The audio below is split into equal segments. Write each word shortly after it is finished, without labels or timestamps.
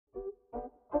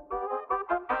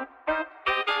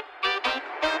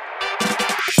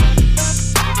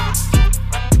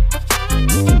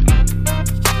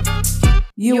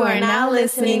You are now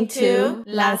listening to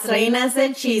Las Reinas del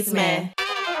Chisme,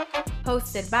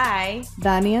 hosted by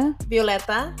Dania,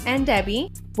 Violeta, and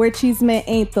Debbie, where chisme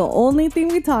ain't the only thing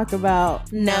we talk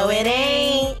about. No, it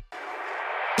ain't.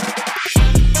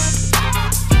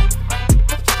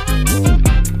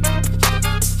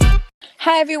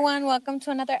 Hi everyone, welcome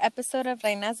to another episode of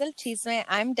Reinas del Chisme.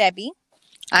 I'm Debbie.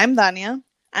 I'm Dania.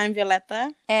 I'm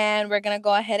Violeta. And we're going to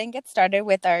go ahead and get started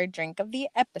with our drink of the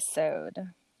episode.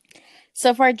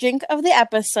 So for our drink of the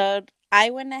episode,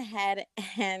 I went ahead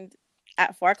and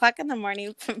at 4 o'clock in the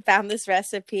morning found this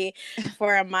recipe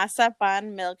for a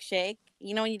masapan milkshake.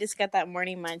 You know when you just get that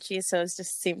morning munchie, so it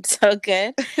just seemed so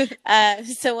good.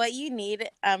 So what you need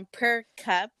per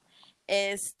cup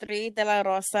is 3 De La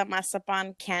Rosa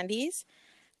masapan candies,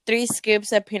 3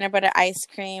 scoops of peanut butter ice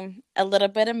cream, a little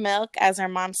bit of milk, as our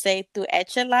mom say, tu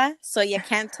échala, so you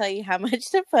can't tell you how much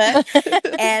to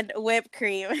put, and whipped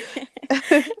cream.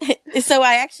 So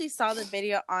I actually saw the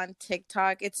video on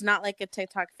TikTok. It's not like a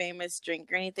TikTok famous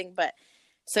drink or anything, but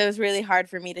so it was really hard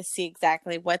for me to see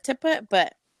exactly what to put,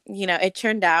 but you know, it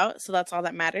turned out, so that's all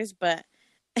that matters, but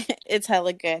it's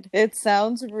hella good. It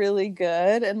sounds really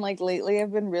good, and like lately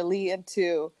I've been really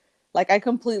into, like, I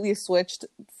completely switched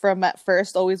from at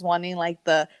first always wanting like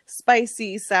the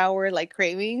spicy, sour, like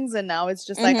cravings, and now it's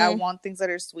just like I want things that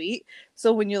are sweet.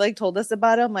 So when you like told us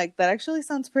about it, I'm like, that actually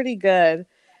sounds pretty good.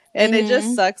 And it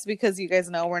just sucks because you guys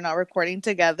know we're not recording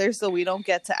together, so we don't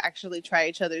get to actually try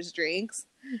each other's drinks.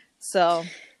 So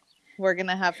we're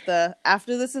gonna have to,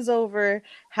 after this is over,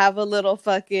 have a little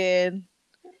fucking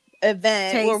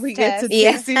event where we get to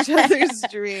taste each other's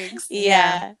drinks.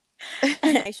 Yeah.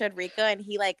 I showed Rico, and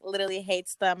he like literally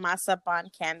hates the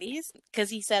masapan candies because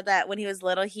he said that when he was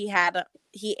little he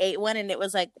ate one and it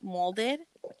was like molded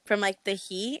from like the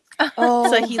heat.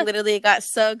 Oh. So he literally got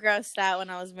so grossed out when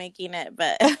I was making it.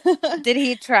 But did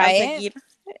he try it?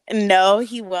 No,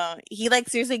 he won't. He like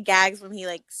seriously gags when he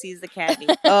like sees the candy.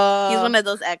 He's one of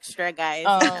those extra guys.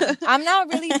 I'm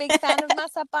not really a big fan of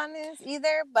masapanes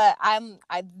either, but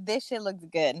this shit looks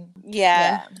good.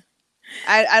 Yeah.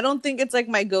 I don't think it's like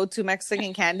my go-to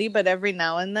Mexican candy, but every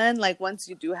now and then, like once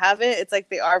you do have it, it's like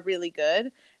they are really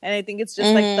good. And I think it's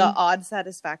just like the odd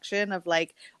satisfaction of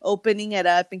like opening it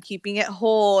up and keeping it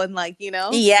whole and like, you know?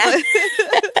 Yeah.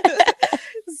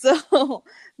 So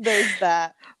there's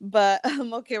that. But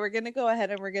okay, we're going to go ahead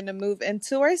and we're going to move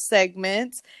into our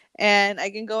segment, and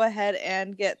I can go ahead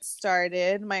and get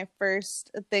started. My first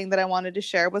thing that I wanted to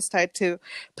share was tied to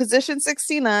Position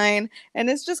 69, and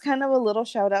it's just kind of a little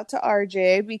shout out to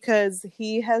RJ because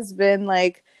he has been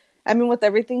like, I mean, with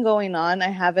everything going on, I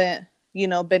haven't, you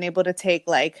know, been able to take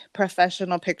like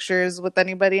professional pictures with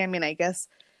anybody. I mean, I guess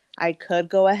I could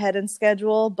go ahead and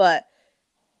schedule, but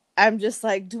I'm just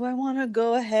like, do I want to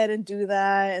go ahead and do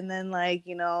that? And then like,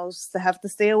 you know, have to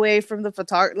stay away from the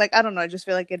photographer. Like, I don't know. I just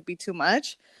feel like it'd be too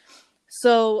much.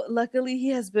 So luckily he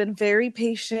has been very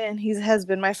patient. He has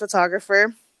been my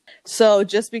photographer. So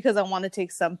just because I want to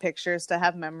take some pictures to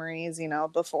have memories, you know,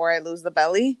 before I lose the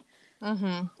belly.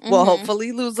 Well,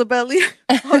 hopefully lose the belly.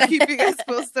 I'll keep you guys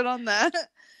posted on that.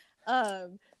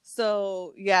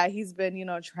 So yeah, he's been, you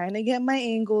know, trying to get my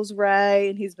angles right,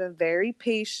 and he's been very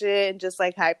patient, just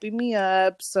like hyping me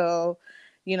up. So,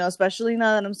 you know, especially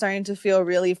now that I'm starting to feel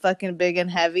really fucking big and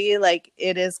heavy, like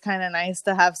it is kind of nice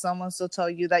to have someone still tell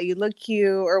you that you look cute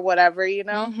or whatever, you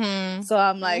know? So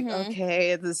I'm like,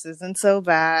 okay, this isn't so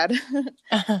bad.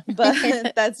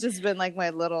 But that's just been like my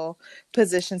little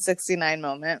Position 69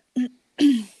 moment.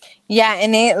 Yeah,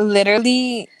 and it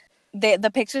literally,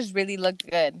 the pictures really looked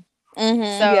good.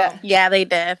 So yeah, they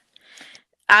did.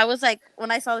 I was like, when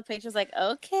I saw the pictures, like,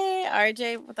 okay,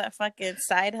 RJ with that fucking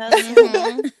side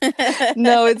hustle.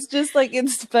 No, it's just like,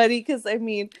 it's funny because I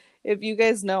mean, if you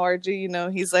guys know RJ, you know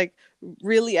he's like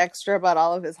really extra about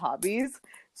all of his hobbies.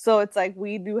 So it's like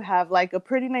we do have like a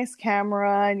pretty nice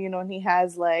camera, and you know, and he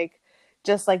has like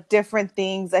just like different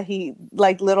things that he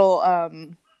like little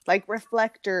like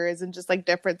reflectors and just like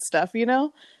different stuff, you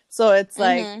know. So it's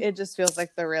like it just feels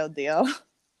like the real deal.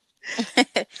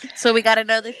 So we got to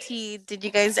know the tea. Did you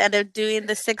guys end up doing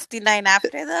the 69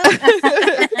 after though?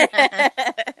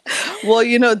 Well,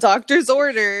 you know, doctor's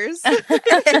orders. No,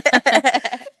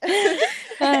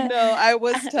 I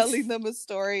was telling them a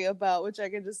story about, which I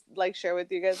can just like share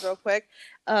with you guys real quick.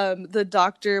 The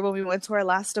doctor, when we went to our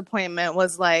last appointment,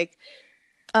 was like,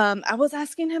 I was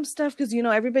asking him stuff because, you know,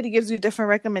 everybody gives you different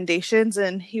recommendations,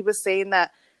 and he was saying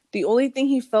that the only thing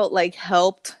he felt like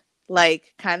helped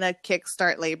like kind of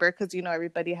kickstart labor, because you know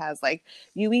everybody has like,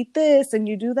 you eat this and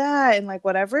you do that and like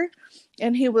whatever,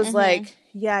 and he was like,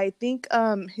 yeah, I think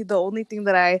the only thing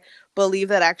that I believe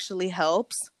that actually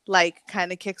helps like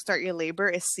kind of kickstart your labor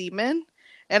is semen.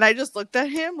 And I just looked at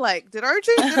him like, did RJ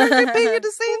pay you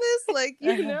to say this? Like,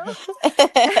 you know?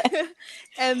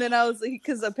 And then I was like,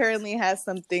 because apparently it has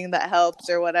something that helps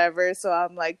or whatever. So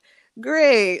I'm like,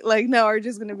 great. Like, now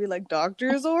RJ's going to be like,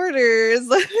 doctor's orders.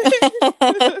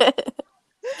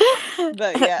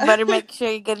 But yeah. Better make sure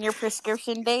you're getting your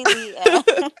prescription daily.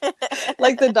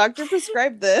 Like the doctor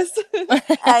prescribed this.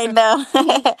 I know.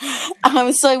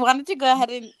 So I wanted to go ahead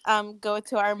and go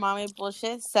to our mommy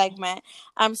bullshit segment.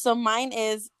 So mine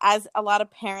is, as a lot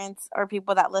of parents or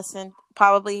people that listen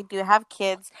probably do have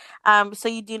kids. So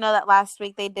you do know that last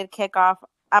week they did kick off.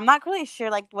 I'm not really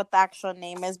sure like what the actual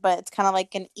name is, but it's kind of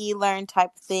like an e-learn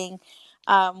type thing.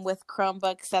 With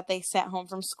Chromebooks that they sent home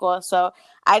from school. So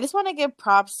I just want to give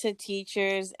props to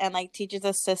teachers and like teachers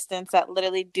assistants that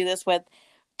literally do this with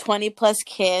 20 plus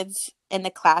kids in the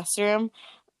classroom.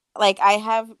 Like I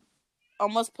have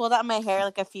almost pulled out my hair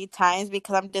like a few times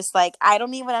because I'm just like, I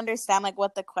don't even understand like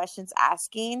what the question's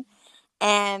asking.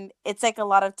 And it's like a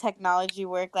lot of technology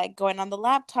work, like going on the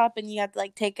laptop and you have to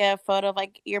like take a photo of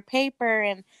like your paper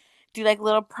and do like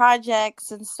little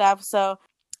projects and stuff. So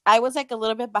I was like a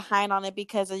little bit behind on it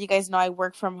because, as you guys know, I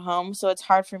work from home. So it's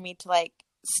hard for me to like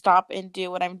stop and do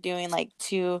what I'm doing, like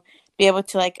to be able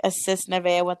to like assist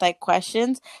Nevaeh with like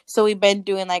questions. So we've been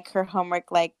doing like her homework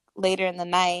like later in the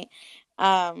night.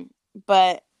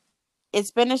 But it's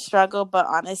been a struggle. But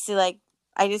honestly, like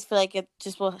I just feel like it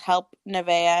just will help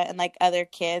Nevaeh and like other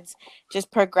kids just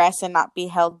progress and not be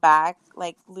held back,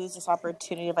 like lose this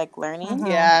opportunity of like learning.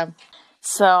 Yeah.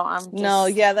 So I'm just... No,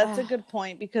 yeah, that's a good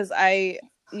point because I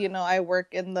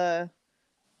work in the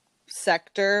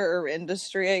sector or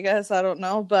industry, I guess. I don't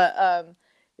know. But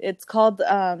it's called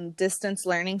distance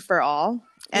learning for all.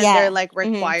 And they're like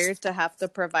required to have to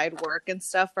provide work and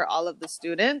stuff for all of the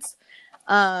students.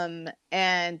 And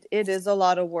it is a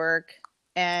lot of work.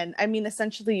 And I mean,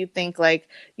 essentially you think like,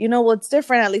 well, it's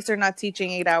different. At least they're not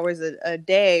teaching 8 hours a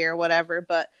day or whatever,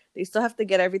 but they still have to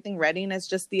get everything ready. And it's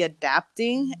just the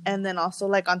adapting. And then also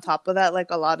like on top of that,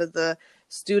 like a lot of the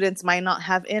students might not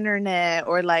have internet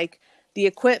or like the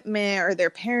equipment or their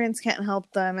parents can't help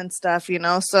them and stuff,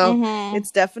 so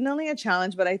it's definitely a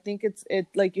challenge, but I think it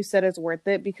like you said, it's worth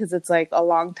it because it's like a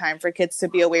long time for kids to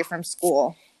be away from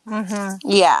school.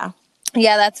 Yeah,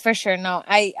 that's for sure. No,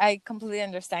 I completely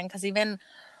understand because even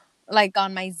like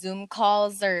on my Zoom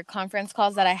calls or conference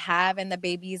calls that I have and the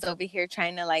baby's over here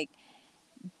trying to like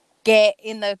get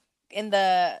in the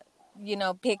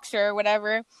picture or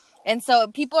whatever. And so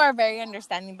people are very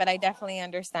understanding, but I definitely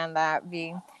understand that.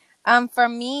 For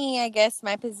me, I guess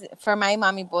for my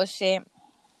mommy bullshit,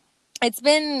 it's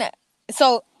been,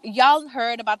 so y'all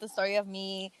heard about the story of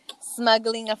me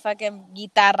smuggling a fucking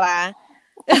guitarra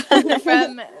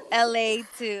from LA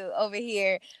to over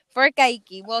here for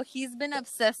Kaiki. Well, he's been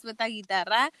obsessed with the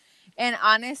guitarra. And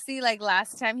honestly, like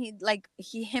last time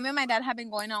him and my dad have been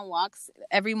going on walks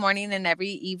every morning and every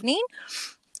evening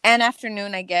and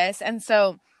afternoon, I guess. And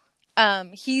so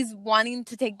he's wanting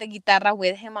to take the guitarra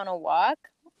with him on a walk.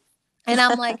 And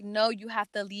I'm like, no, you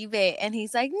have to leave it. And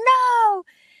he's like, no.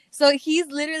 So he's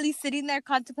literally sitting there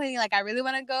contemplating, like, I really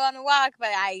want to go on a walk, but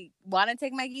I want to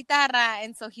take my guitarra.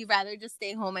 And so he'd rather just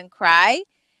stay home and cry.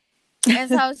 And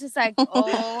so I was just like,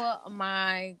 oh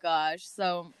my gosh.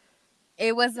 So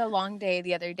it was a long day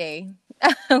the other day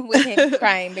with him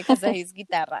crying because of his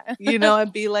guitarra.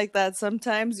 It'd be like that.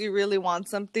 Sometimes you really want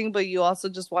something, but you also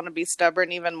just want to be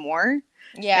stubborn even more.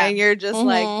 Yeah. And you're just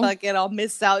like, fuck it, I'll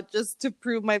miss out just to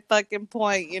prove my fucking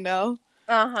point,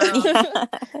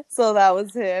 So that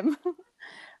was him.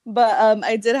 But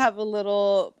I did have a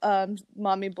little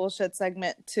mommy bullshit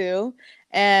segment too.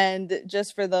 And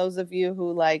just for those of you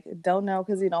who like don't know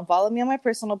because you don't follow me on my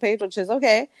personal page, which is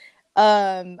okay,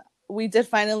 we did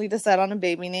finally decide on a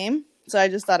baby name. So I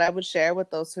just thought I would share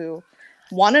with those who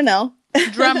want to know.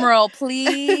 Drum roll,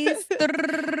 please.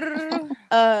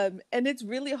 And it's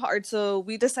really hard. So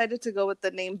we decided to go with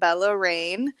the name Bella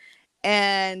Rain.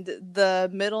 And the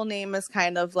middle name is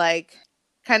kind of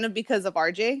because of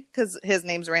RJ, because his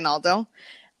name's Reynaldo.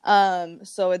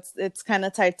 So it's kind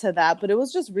of tied to that, but it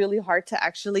was just really hard to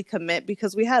actually commit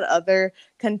because we had other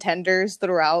contenders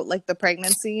throughout like the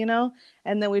pregnancy, and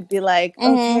then we'd be like,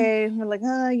 okay, we're like,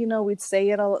 we'd say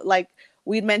it all, like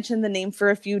we'd mention the name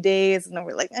for a few days and then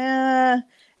we're like, and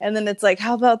then it's like,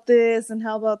 how about this? And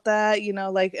how about that?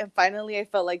 And finally I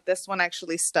felt like this one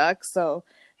actually stuck. So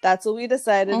that's what we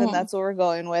decided and that's what we're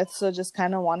going with. So just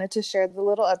kind of wanted to share the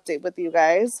little update with you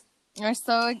guys. We're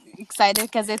so excited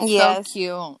because it's so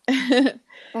cute.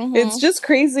 It's just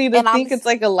crazy to think it's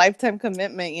like a lifetime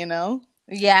commitment,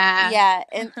 Yeah. Yeah.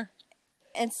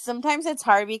 And sometimes it's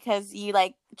hard because you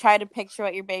like try to picture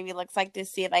what your baby looks like to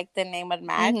see if like the name would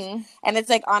match. And it's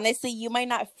like, honestly, you might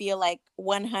not feel like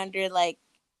 100 like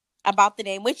about the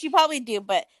name, which you probably do,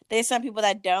 but there's some people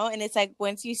that don't. And it's like,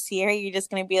 once you see her, you're just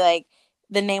gonna be like,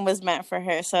 the name was meant for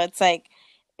her. So it's like,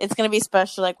 it's gonna be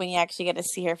special like when you actually get to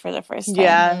see her for the first time.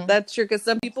 Yeah, that's true, because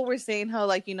some people were saying how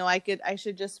like, you know, I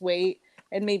should just wait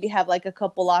and maybe have like a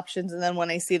couple options, and then when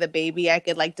I see the baby I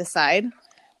could like decide.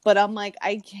 But I'm like,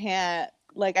 I can't,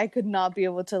 like, I could not be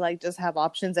able to like just have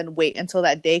options and wait until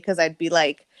that day, because I'd be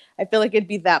like, I feel like it'd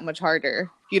be that much harder.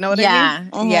 You know what I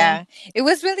mean? Yeah. It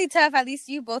was really tough. At least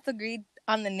you both agreed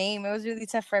on the name. It was really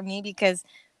tough for me because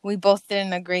we both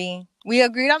didn't agree. We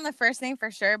agreed on the first name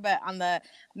for sure, but on the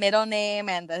middle name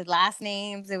and the last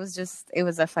names, it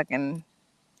was a fucking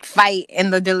fight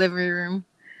in the delivery room.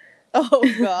 Oh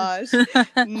gosh.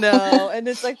 No. And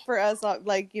it's like, for us,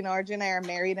 like, you know, RJ and I are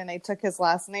married, and I took his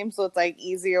last name, so it's like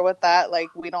easier with that. Like,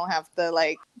 we don't have to,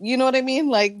 like, you know what I mean,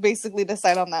 like basically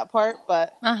decide on that part.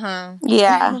 But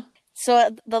yeah.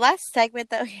 So the last segment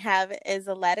that we have is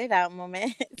a let it out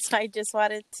moment. So I just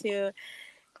wanted to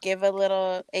give a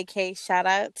little AK shout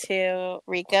out to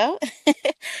Rico.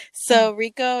 So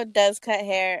Rico does cut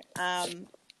hair.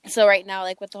 So right now,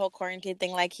 like with the whole quarantine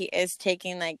thing, like he is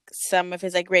taking like some of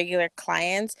his like regular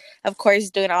clients, of course,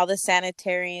 doing all the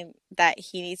sanitary that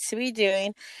he needs to be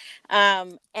doing.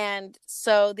 And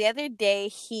so the other day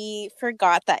he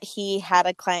forgot that he had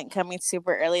a client coming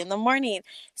super early in the morning.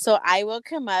 So I woke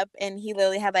him up, and he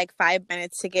literally had like 5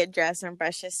 minutes to get dressed and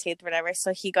brush his teeth, whatever.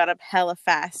 So he got up hella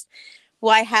fast.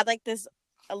 Well, I had like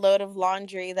a load of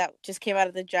laundry that just came out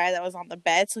of the dryer that was on the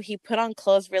bed. So he put on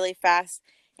clothes really fast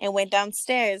and went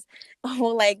downstairs.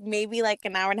 Well, like maybe like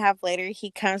an hour and a half later, he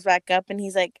comes back up and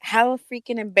he's like, how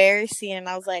freaking embarrassing. And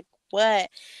I was like, what?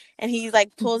 And he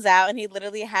like pulls out, and he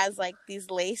literally has like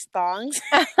these lace thongs.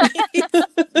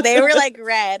 They were like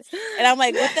red. And I'm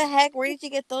like, what the heck? Where did you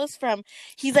get those from?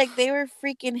 He's like, they were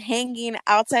freaking hanging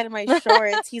outside of my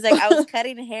shorts. He's like, I was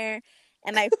cutting hair,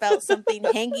 and I felt something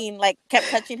hanging, like kept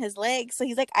touching his legs. So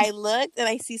he's like, I looked and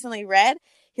I see something red.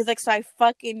 He's like, so I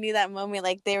fucking knew that moment,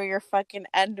 like they were your fucking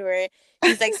underwear.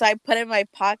 He's like, so I put it in my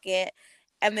pocket.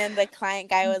 And then the client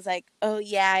guy was like, oh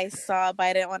yeah, I saw, but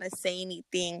I didn't want to say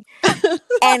anything.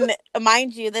 And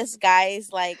mind you, this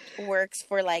guy's like works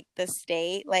for like the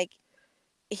state. Like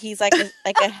he's like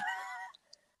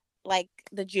like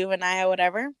the juvenile or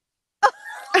whatever.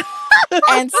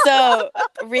 And so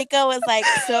Rico was like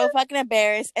so fucking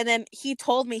embarrassed, and then he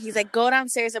told me, he's like, go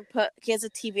downstairs and he has a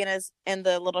TV in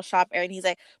the little shop area, and he's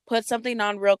like, put something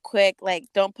on real quick, like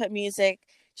don't put music,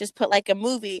 just put like a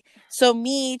movie. So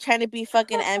me trying to be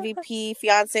fucking MVP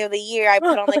fiance of the year, I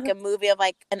put on like a movie of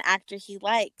like an actor he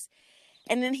likes.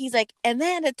 And then he's like, and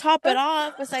then to top it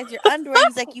off, besides your underwear,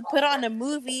 he's like, you put on a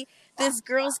movie, this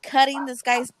girl's cutting this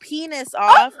guy's penis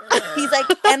off. He's like,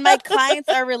 and my clients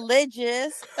are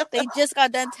religious. They just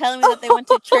got done telling me that they went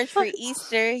to church for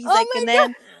Easter. He's like, and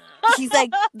then he's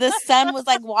like, the son was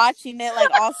like watching it,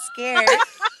 like all scared.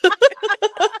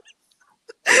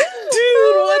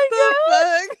 Dude, what the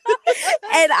fuck?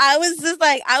 And I was just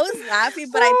like, I was laughing,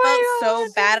 but I felt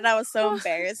so bad, and I was so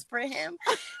embarrassed for him.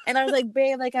 And I was like,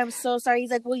 babe, like, I'm so sorry.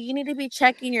 He's like, well, you need to be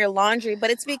checking your laundry.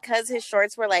 But it's because his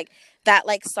shorts were like that,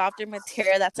 like softer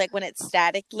material that's like when it's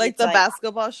static. Like the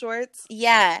basketball shorts?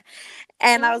 Yeah.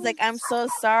 And I was like, I'm so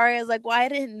sorry. I was like, well, I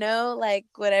didn't know, like,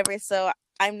 whatever. So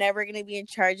I'm never going to be in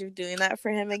charge of doing that for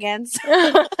him again.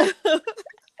 So.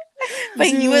 But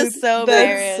dude, he was so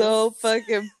embarrassed. That's so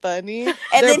fucking funny. And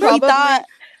then he thought,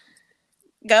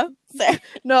 go. Sorry.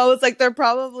 No, it's like they're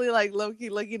probably like low-key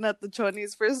looking at the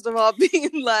chonies, first of all, being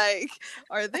like,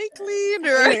 are they clean?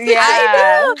 Or yeah.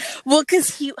 I know. Well,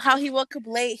 because how he woke up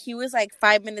late, he was like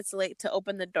 5 minutes late to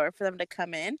open the door for them to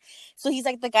come in. So he's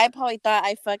like, the guy probably thought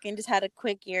I fucking just had a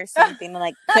quickie or something, and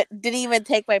like didn't even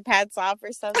take my pants off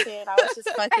or something. And I was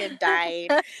just fucking dying.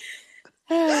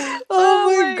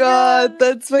 Oh my god,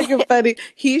 that's fucking funny.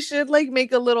 He should like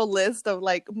make a little list of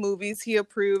like movies he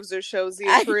approves or shows he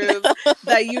approves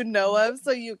that you know of,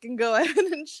 so you can go ahead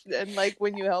and like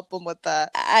when you help him with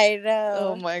that. I know.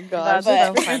 Oh my god,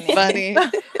 that's so funny.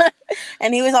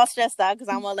 And he was all stressed out because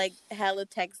I'm all like hella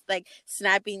text, like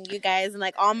snapping you guys and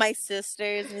like all my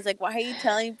sisters, and he's like, why are you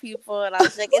telling people? And I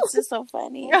was like, it's just so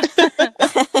funny.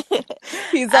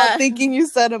 He's all thinking you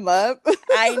set him up.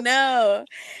 I know.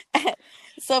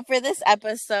 So for this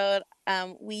episode,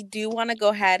 we do want to go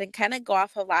ahead and kind of go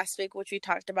off of last week, which we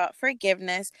talked about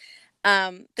forgiveness.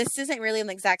 This isn't really in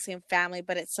the exact same family,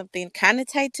 but it's something kind of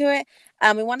tied to it.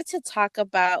 We wanted to talk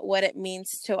about what it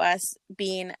means to us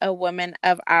being a woman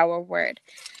of our word.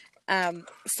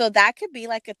 So that could be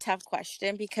like a tough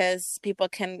question because people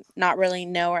can not really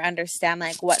know or understand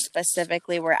like what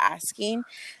specifically we're asking.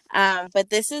 But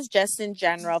this is just in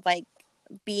general, like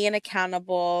being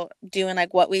accountable, doing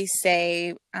like what we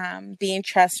say, being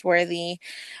trustworthy.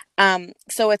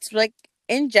 So it's like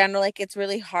in general, like it's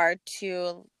really hard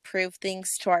to prove things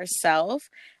to ourselves,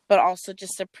 but also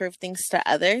just to prove things to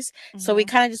others. So we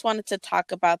kind of just wanted to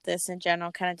talk about this in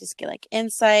general, kind of just get like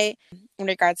insight in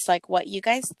regards to like what you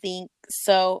guys think.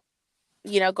 So,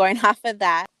 going off of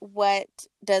that, what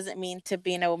does it mean to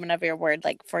being a woman of your word,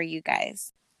 like for you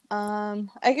guys? I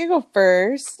could go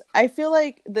first. I feel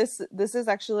like this is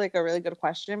actually like a really good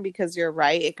question because you're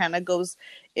right. It kind of goes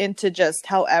into just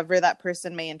however that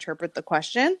person may interpret the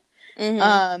question.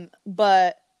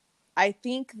 But I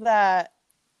think that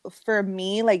for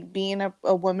me, like being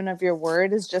a woman of your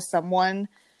word is just someone,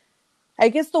 I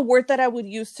guess the word that I would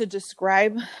use to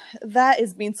describe that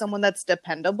is being someone that's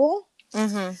dependable.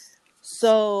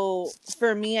 So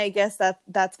for me, I guess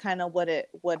that's kind of what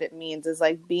it means is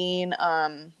like being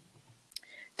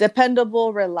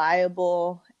dependable,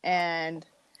 reliable, and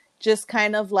just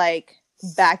kind of like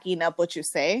backing up what you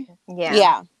say.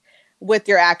 Yeah. With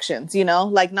your actions,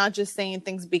 like not just saying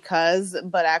things because,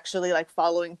 but actually like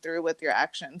following through with your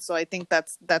actions. So I think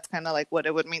that's kind of like what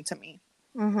it would mean to me.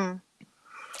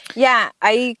 Yeah,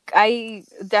 I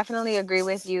definitely agree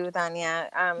with you, Tanya.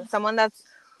 Someone that's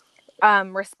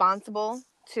responsible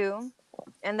too,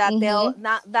 and that they'll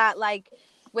not that like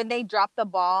when they drop the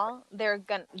ball,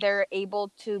 they're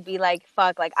able to be like,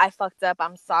 fuck, like I fucked up,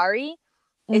 I'm sorry.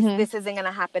 This isn't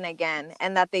gonna happen again,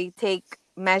 and that they take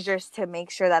measures to make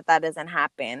sure that doesn't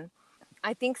happen.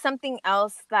 I think something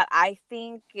else that I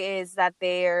think is that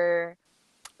they're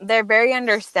very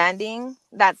understanding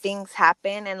that things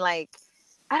happen, and like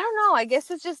I don't know, I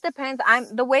guess it just depends.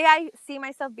 I'm the way I see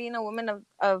myself being a woman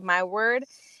of my word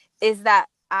is that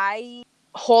I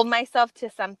hold myself to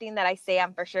something that I say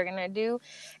I'm for sure gonna do,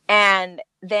 and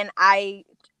then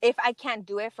if I can't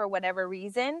do it for whatever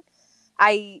reason,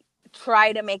 I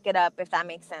try to make it up, if that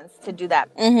makes sense, to do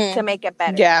that, to make it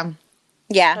better.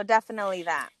 Yeah. So definitely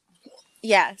that.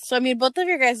 Yeah. So I mean, both of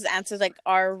your guys' answers like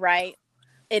are right.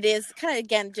 It is kind of,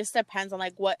 again, just depends on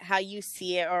like how you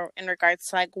see it, or in regards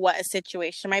to like what a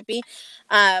situation might be.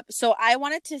 So I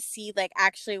wanted to see like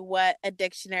actually what a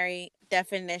dictionary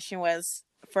definition was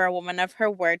for a woman of her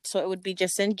word. So it would be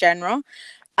just in general.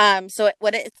 So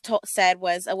what it said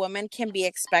was a woman can be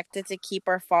expected to keep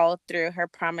or follow through her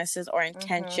promises or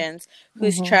intentions,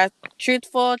 who's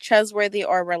truthful, trustworthy,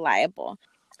 or reliable.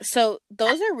 So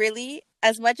those are really,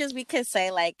 as much as we could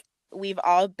say like we've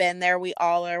all been there, we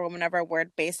all are a woman of our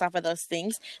word based off of those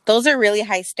things. Those are really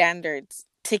high standards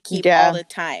to keep all the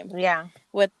time. Yeah.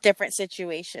 With different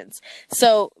situations.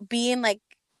 So being like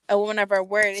a woman of our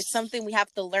word, it's something we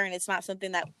have to learn. It's not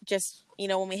something that just,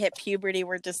 when we hit puberty,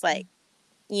 we're just like,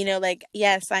 like,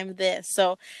 yes, I'm this.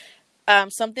 So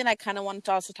something I kind of wanted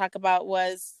to also talk about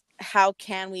was how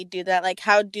can we do that? Like,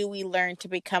 how do we learn to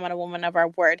become a woman of our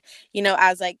word?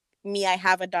 As like me, I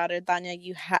have a daughter. Danya,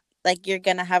 you're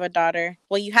gonna have a daughter.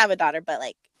 Well, you have a daughter, but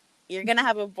like you're gonna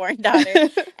have a born daughter.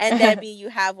 And Debbie, you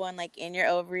have one like in your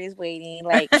ovaries waiting.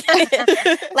 Like,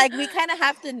 like we kind of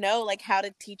have to know like how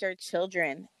to teach our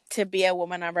children to be a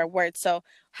woman of our word. So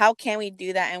how can we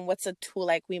do that, and what's a tool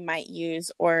like we might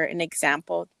use, or an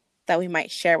example that we might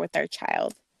share with our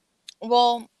child?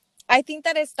 Well, I think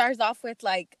that it starts off with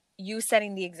like you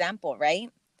setting the example, right?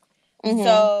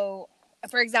 So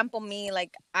for example, me,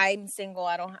 like I'm single,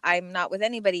 I'm not with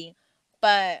anybody,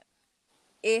 but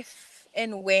if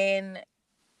and when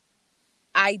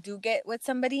I do get with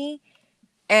somebody,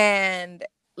 and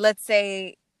let's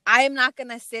say I am not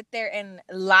gonna sit there and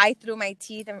lie through my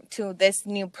teeth to this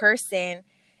new person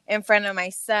in front of my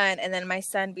son, and then my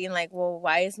son being like, well,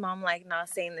 why is mom like not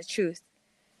saying the truth,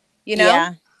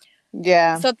 Yeah.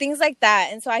 So things like that.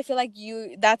 And so I feel like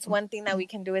that's one thing that we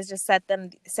can do, is just set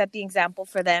the example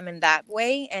for them in that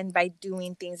way, and by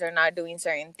doing things or not doing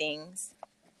certain things.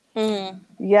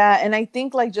 Yeah, and I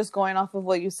think like just going off of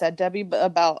what you said, Debbie,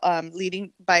 about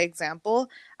leading by example,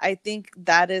 I think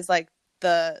that is like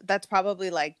that's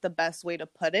probably like the best way to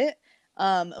put it.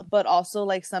 But also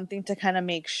like something to kind of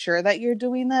make sure that you're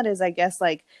doing that is, I guess,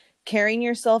 like carrying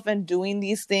yourself and doing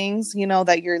these things,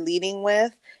 that you're leading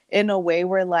with, in a way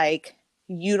where like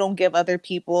you don't give other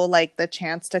people like the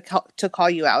chance to call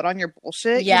you out on your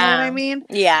bullshit. You know what I mean?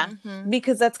 Yeah.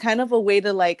 Because that's kind of a way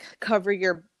to like cover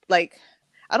your, like,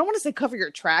 I don't want to say cover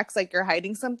your tracks, like you're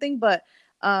hiding something, but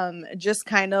just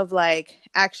kind of like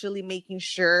actually making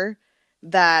sure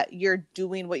that you're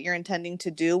doing what you're intending to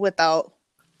do without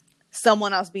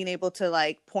someone else being able to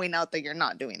like point out that you're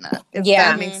not doing that, if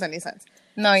Yeah. that makes any sense.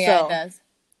 No, yeah, So, it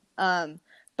does.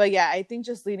 But yeah, I think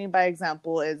just leading by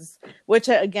example is, which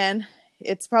again,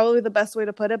 it's probably the best way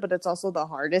to put it, but it's also the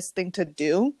hardest thing to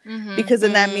do, because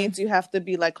then that means you have to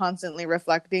be like constantly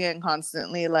reflecting and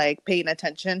constantly like paying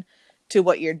attention to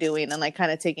what you're doing and like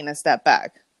kind of taking a step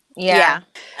back. Yeah.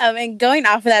 And going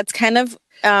off of that, it's kind of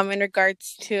in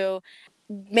regards to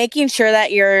making sure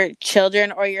that your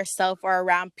children or yourself are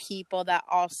around people that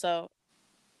also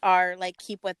are like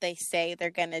keep what they say they're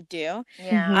gonna do.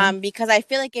 Yeah. Because I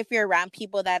feel like if you're around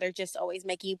people that are just always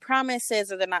making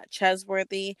promises or they're not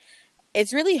trustworthy,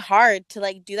 it's really hard to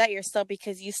like do that yourself,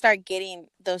 because you start getting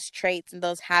those traits and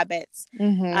those habits.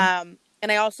 And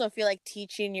I also feel like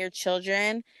teaching your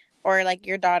children, or like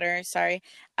your daughter, sorry,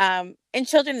 and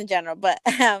children in general, but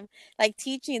like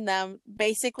teaching them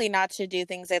basically not to do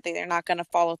things that they're not going to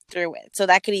follow through with. So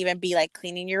that could even be like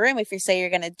cleaning your room. If you say you're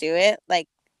going to do it, like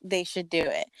they should do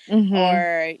it.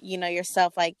 Or, you know,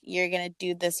 yourself, like you're going to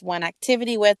do this one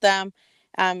activity with them.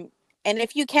 And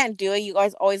if you can't do it, you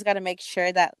guys always got to make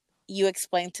sure that you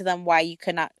explain to them why you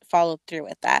could not follow through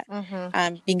with that.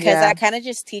 Because that kind of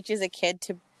just teaches a kid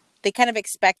to, they kind of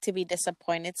expect to be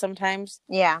disappointed sometimes.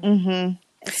 Yeah.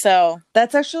 So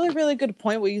that's actually a really good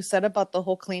point what you said about the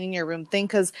whole cleaning your room thing,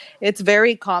 because it's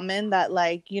very common that,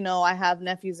 like, you know, I have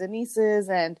nephews and nieces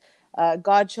and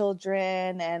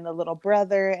godchildren and a little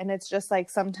brother, and it's just like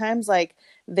sometimes like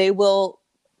they will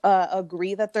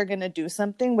agree that they're gonna do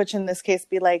something, which in this case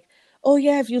be like, oh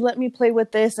yeah, if you let me play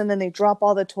with this, and then they drop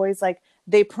all the toys, like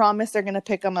they promise they're gonna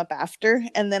pick them up after,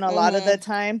 and then a lot of the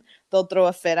time they'll throw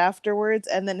a fit afterwards,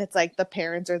 and then it's like the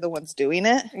parents are the ones doing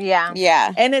it. yeah,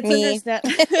 And it's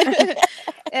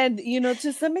and you know,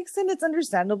 to some extent it's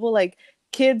understandable. Like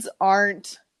kids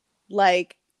aren't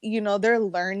like, you know, they're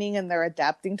learning and they're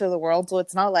adapting to the world, so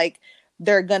it's not like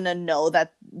they're gonna know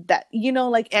that you know,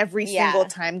 like every single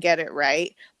time get it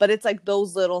right. But it's like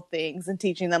those little things and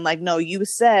teaching them like, no, you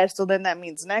said, so then that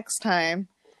means next time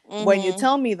when you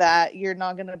tell me that, you're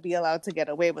not gonna be allowed to get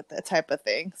away with it, type of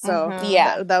thing. So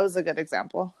that was a good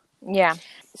example. Yeah.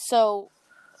 So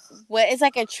what is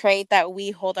like a trait that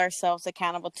we hold ourselves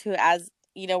accountable to, as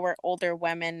you know, we're older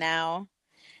women now?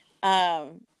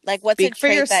 Like what's Speak a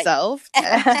trait for yourself.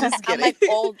 Just kidding. I'm like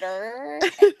older.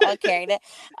 Okay.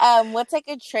 What's like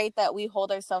a trait that we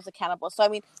hold ourselves accountable? So I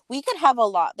mean, we could have a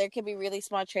lot. There could be really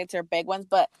small traits or big ones,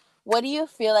 but what do you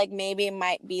feel like maybe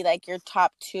might be like your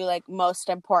top 2 like most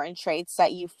important traits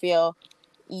that you feel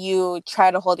you try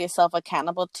to hold yourself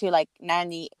accountable to like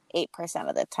 98%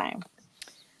 of the time?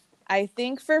 I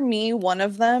think for me, one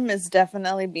of them is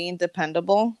definitely being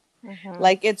dependable.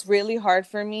 Like it's really hard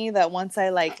for me that once I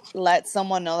like let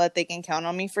someone know that they can count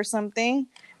on me for something,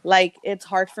 like it's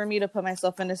hard for me to put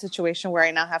myself in a situation where I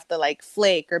now have to like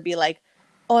flake or be like,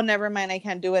 oh, never mind, I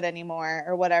can't do it anymore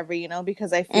or whatever, you know,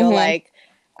 because I feel like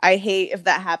I hate if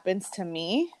that happens to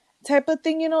me, type of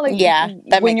thing, you know, like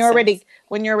when you're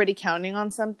already counting on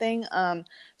something.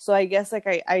 So I guess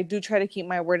like I do try to keep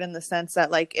my word, in the sense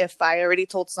that like if I already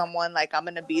told someone like I'm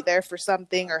gonna be there for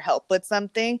something or help with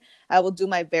something, I will do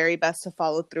my very best to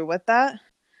follow through with that.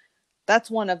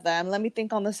 That's one of them. Let me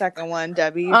think on the second one.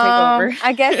 Debbie, you take over.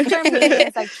 I guess for me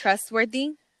it's like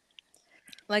trustworthy.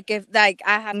 Like if like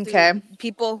I have to,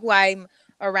 people who I'm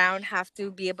around have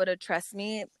to be able to trust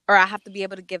me, or I have to be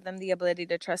able to give them the ability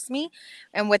to trust me.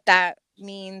 And what that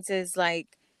means is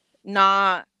like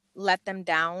not let them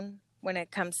down when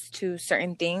it comes to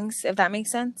certain things, if that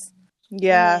makes sense.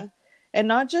 Yeah. And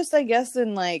not just, I guess,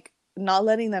 in like not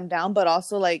letting them down, but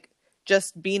also like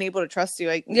just being able to trust you,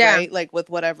 like right, like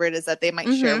with whatever it is that they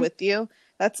might share with you.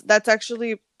 That's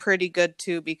actually pretty good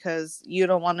too, because you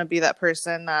don't want to be that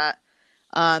person that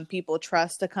people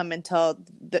trust to come and tell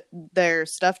their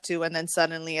stuff to, and then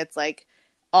suddenly it's like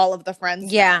all of the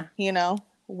friends know, you know,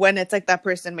 when it's like that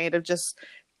person may have just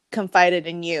confided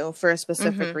in you for a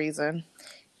specific reason.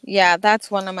 Yeah,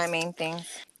 that's one of my main things.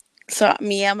 So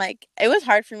me, I'm like, it was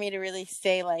hard for me to really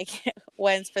say like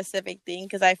one specific thing,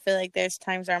 because I feel like there's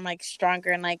times where I'm like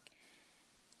stronger in like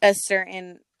a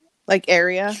certain like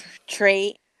area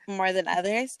trait more than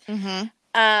others.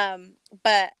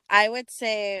 But I would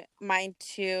say mine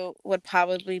too would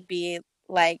probably be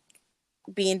like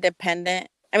being dependent.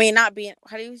 I mean, not being,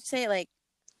 how do you say it? Like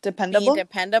dependable? Being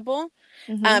dependable.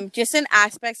 Just in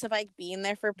aspects of like being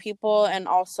there for people, and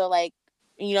also like,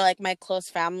 you know, like my close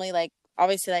family, like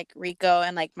obviously like Rico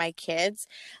and like my kids.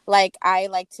 Like I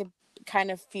like to kind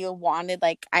of feel wanted,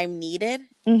 like I'm needed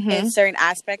in certain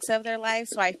aspects of their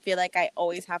lives. So I feel like I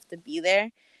always have to be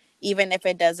there, even if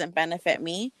it doesn't benefit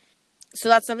me. So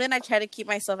that's something I try to keep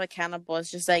myself accountable.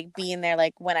 It's just like being there,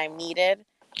 like when I'm needed.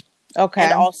 Okay.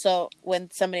 and also when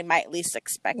somebody might least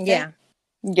expect Yeah.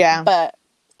 it. Yeah. But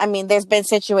I mean, there's been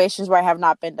situations where I have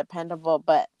not been dependable,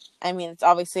 but I mean, it's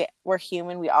obviously we're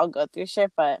human, we all go through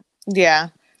shit, but Yeah.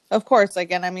 Of course.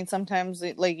 Like, and I mean, sometimes,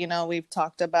 like, we've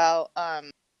talked about,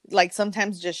 like,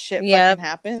 sometimes just shit fucking Yep.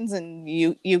 happens and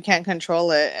you can't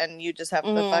control it and you just have to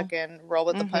Mhm. fucking roll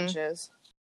with the Mhm. punches.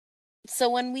 So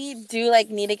when we do like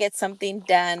need to get something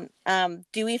done,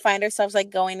 do we find ourselves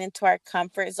like going into our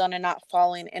comfort zone and not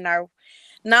following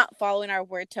our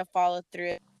word to follow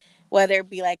through, whether it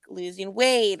be like losing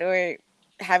weight or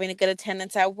having a good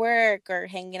attendance at work or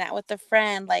hanging out with a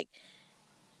friend, like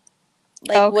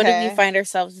what do we Okay. find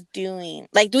ourselves doing?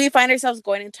 Like, do we find ourselves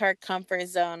going into our comfort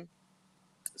zone?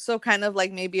 So kind of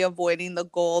like maybe avoiding the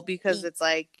goal because it's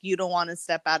like you don't want to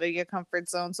step out of your comfort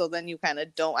zone, so then you kind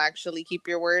of don't actually keep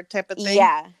your word type of thing.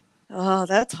 Yeah. Oh,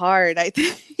 that's hard. I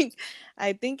think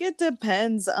it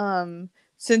depends.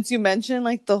 Since you mentioned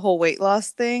like the whole weight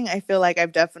loss thing, I feel like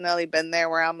I've definitely been there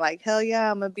where I'm like, hell yeah,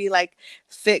 I'm gonna be like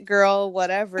fit girl,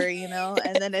 whatever,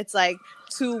 and then it's like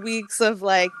 2 weeks of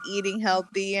like eating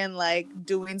healthy and like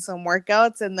doing some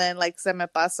workouts and then like se me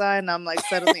pasa and I'm like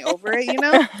suddenly over it,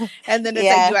 and then it's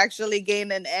like you actually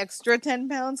gain an extra 10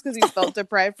 pounds because you felt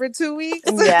deprived for 2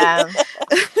 weeks. Yeah.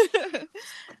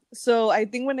 So I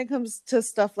think when it comes to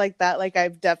stuff like that, like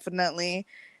I've definitely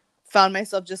found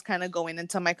myself just kind of going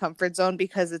into my comfort zone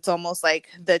because it's almost like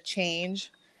the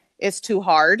change is too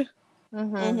hard.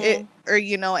 Mhm.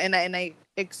 And I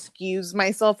excuse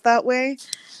myself that way.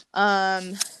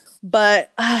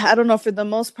 But I don't know, for the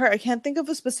most part, I can't think of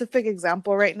a specific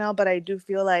example right now, but I do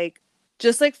feel like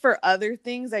just like for other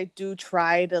things, I do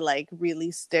try to like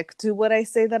really stick to what I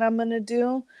say that I'm gonna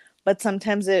do. But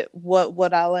sometimes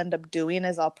what I'll end up doing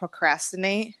is I'll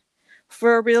procrastinate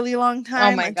for a really long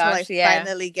time my until I gosh, yeah.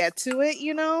 finally get to it,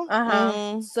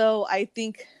 Uh-huh. So I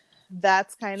think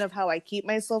that's kind of how I keep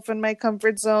myself in my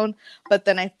comfort zone, but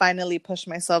then I finally push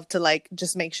myself to like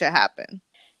just make shit happen.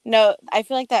 No, I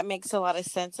feel like that makes a lot of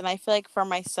sense. And I feel like for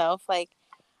myself, like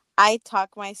I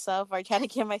talk myself or try to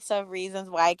give myself reasons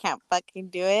why I can't fucking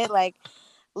do it. Like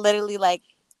literally like,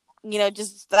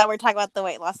 just that we're talking about the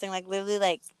weight loss thing, like literally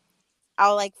like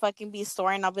I'll like fucking be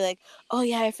sore and I'll be like, oh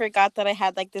yeah, I forgot that I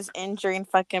had like this injury in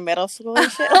fucking middle school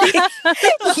and shit. Like,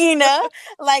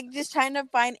 like just trying to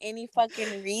find any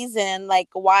fucking reason like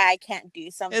why I can't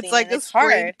do something. It's like and a it's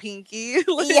sprained hard. pinky.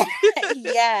 Yeah,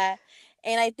 yeah.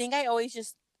 And I think I always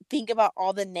just think about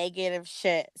all the negative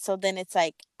shit. So then it's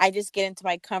like I just get into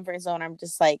my comfort zone. I'm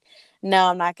just like, no,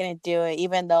 I'm not gonna do it,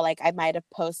 even though like I might have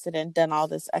posted and done all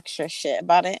this extra shit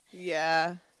about it.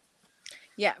 Yeah.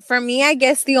 Yeah, for me, I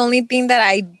guess the only thing that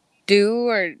I do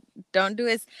or don't do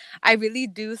is I really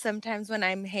do sometimes when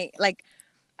like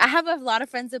I have a lot of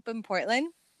friends up in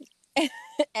Portland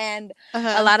and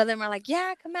a lot of them are like,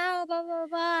 yeah, come out, blah blah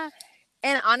blah.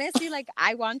 And honestly, like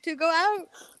I want to go out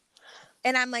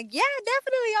and I'm like, yeah,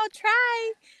 definitely I'll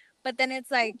try. But then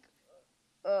it's like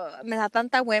me da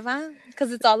tanta hueva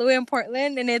because it's all the way in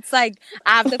Portland and it's like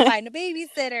I have to find a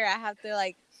babysitter. I have to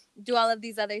like do all of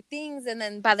these other things and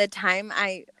then by the time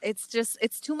it's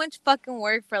too much fucking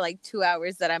work for like 2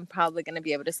 hours that I'm probably gonna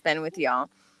be able to spend with y'all.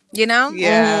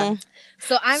 Yeah.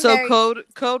 So I'm So very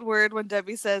code word when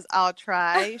Debbie says I'll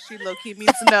try, she low key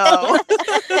means no.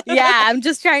 yeah, I'm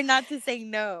just trying not to say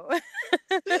no.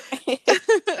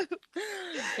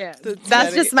 Yeah.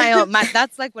 That's just my own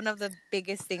that's like one of the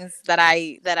biggest things that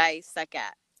I suck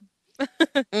at.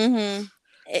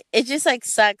 It just like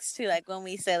sucks too, like when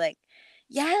we say like,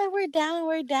 yeah, we're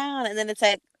down, and then it's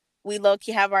like we low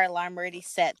key have our alarm already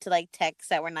set to like text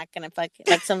that we're not gonna fucking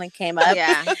like something came up.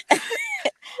 Yeah.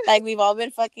 Like we've all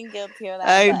been fucking guilty of that.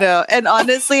 I know. And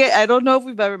honestly, I don't know if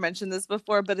we've ever mentioned this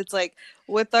before, but it's like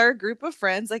with our group of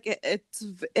friends, like it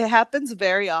happens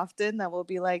very often that we'll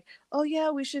be like, oh yeah,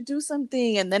 we should do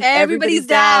something, and then everybody's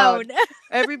down.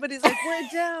 Everybody's like,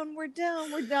 we're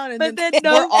down, and but then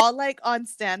no, we're all like on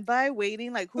standby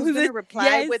waiting, like who's gonna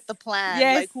reply with the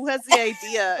plan, like who has the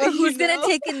idea, or who's gonna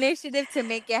take initiative to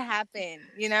make it happen,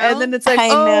 And then it's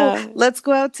like, let's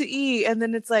go out to eat, and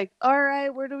then it's like, all right,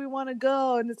 where do we want to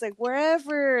go? And it's like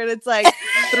wherever, and it's like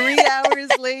 3 hours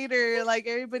later, like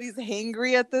everybody's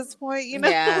hangry at this point,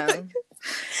 Yeah.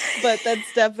 But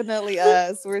that's definitely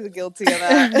us. We're guilty of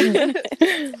that.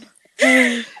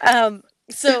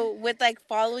 So with like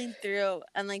following through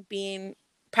and like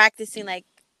practicing like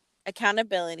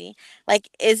accountability, like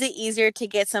is it easier to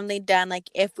get something done like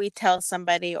if we tell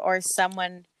somebody or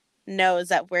someone knows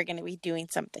that we're going to be doing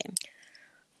something?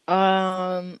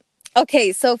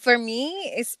 Okay, so for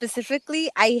me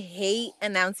specifically, I hate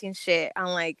announcing shit on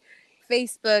like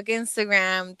Facebook,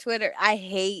 Instagram, Twitter. I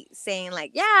hate saying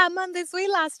like, yeah, I'm on this weight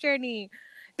loss journey.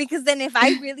 Because then if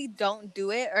I really don't do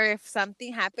it or if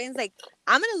something happens, like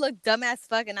I'm gonna look dumb as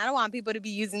fuck and I don't want people to be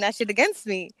using that shit against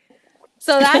me.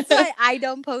 So that's why I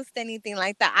don't post anything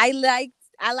like that. I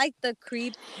like the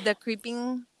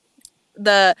creeping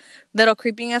the little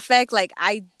creeping effect. Like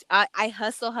I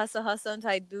hustle, hustle, hustle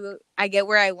until I get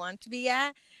where I want to be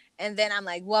at. And then I'm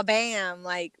like, well, bam,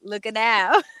 like look at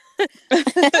that.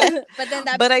 but then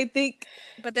that But I think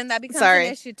but then that becomes an sorry.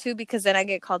 issue too because then I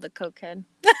get called a cokehead.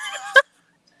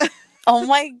 Oh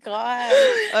my god.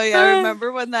 Oh yeah, I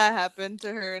remember when that happened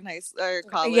to her in high school or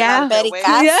college. Yeah. Betty Wait.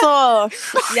 Castle.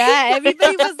 Yeah,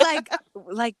 everybody was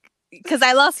like because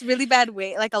I lost really bad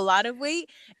weight, like a lot of weight,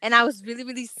 and I was really,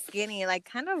 really skinny, like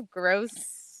kind of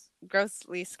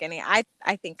grossly skinny. I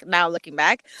think now looking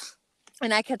back.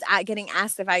 And I kept getting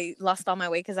asked if I lost all my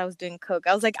weight because I was doing coke.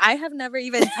 I was like, I have never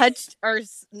even touched or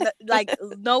like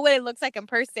know what it looks like in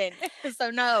person. So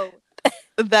no.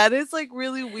 That is like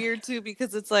really weird too,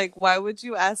 because it's like, why would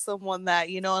you ask someone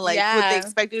that, you know, like would they Yeah.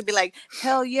 expect you to be like,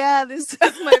 hell yeah, this is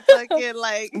my fucking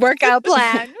like Workout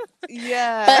plan.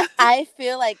 yeah. But I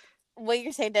feel like what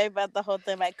you're saying, Debbie, about the whole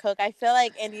thing about Coke, I feel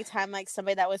like anytime like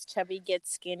somebody that was chubby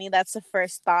gets skinny, that's the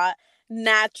first thought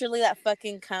naturally that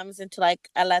fucking comes into like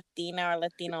a Latina or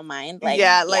Latino mind. Like,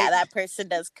 Yeah, yeah, like- that person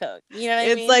does Coke. You know what I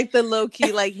It's mean? like the low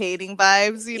key like hating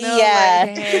vibes, you know? Yeah.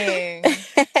 Like, Dang.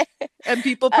 and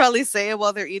people probably say it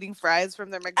while they're eating fries from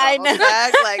their I McDonald's know.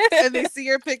 bag, like, and they see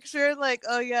your picture, like,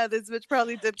 oh yeah, this bitch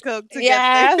probably did coke to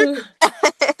Yeah.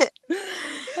 get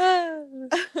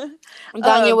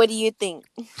Danya, what do you think?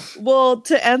 Well,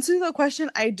 to answer the question,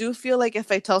 I do feel like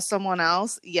if I tell someone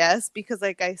else, yes, because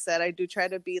like I said, I do try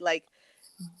to be like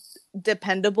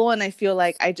dependable, and I feel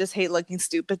like I just hate looking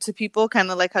stupid to people, kind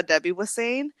of like how Debbie was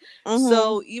saying. Mhm.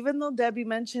 So even though Debbie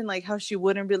mentioned like how she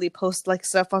wouldn't really post like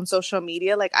stuff on social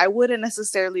media, like I wouldn't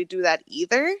necessarily do that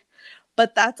either.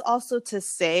 But that's also to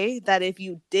say that if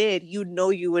you did, you know,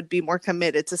 you would be more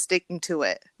committed to sticking to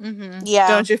it. Mm-hmm. Yeah.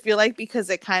 Don't you feel like, because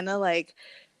it kind of like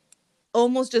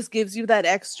almost just gives you that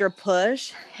extra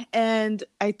push? And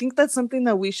I think that's something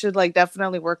that we should like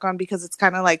definitely work on, because it's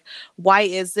kind of like, why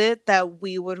is it that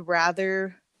we would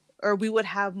rather, or we would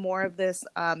have more of this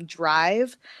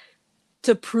drive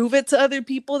to prove it to other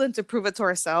people than to prove it to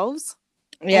ourselves?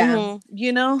 Yeah. Mhm.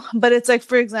 You know? But it's like,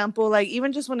 for example, like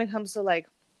even just when it comes to like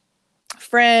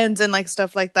friends and like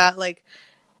stuff like that, like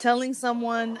telling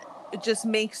someone, it just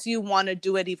makes you want to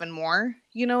do it even more.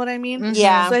 You know what I mean? Mhm.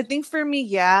 Yeah. So I think for me,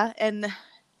 yeah. And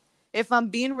if I'm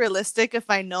being realistic, if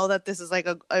I know that this is like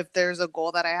if there's a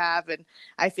goal that I have and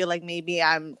I feel like maybe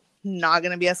I'm not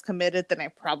going to be as committed, then I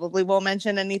probably won't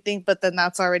mention anything. But then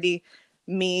that's already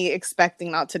me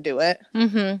expecting not to do it.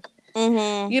 Mm-hmm.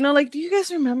 Mhm. You know, like, do you guys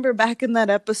remember back in that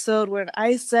episode when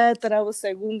I said that I was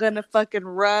like, I'm gonna fucking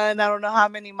run, I don't know how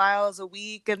many miles a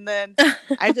week, and then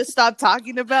I just stopped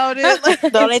talking about it? Like,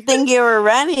 The only thing you were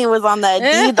running was on that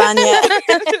D,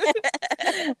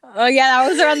 Danya. Oh yeah, that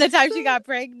was around the time she got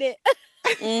pregnant.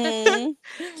 Mhm.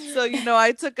 so, you know,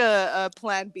 I took a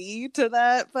plan B to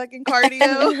that fucking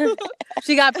cardio.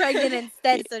 She got pregnant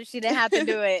instead, so she didn't have to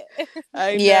do it.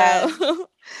 I Yeah. know.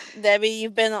 Debbie,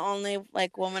 you've been the only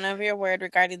like woman of your word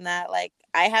regarding that. Like,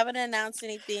 I haven't announced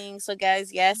anything, so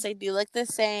guys, yes, I do look the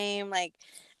same. Like,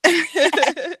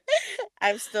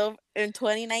 I'm still in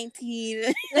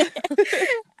 2019.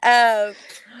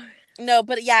 No,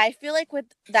 but yeah, I feel like with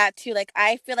that too. Like,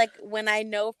 I feel like when I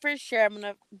know for sure I'm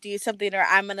gonna do something, or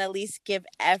I'm gonna at least give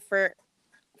effort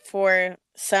for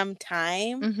some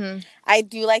time, Mm-hmm. I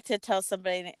do like to tell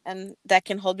somebody and that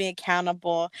can hold me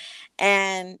accountable.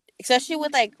 And especially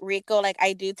with like Rico, like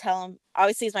I do tell him,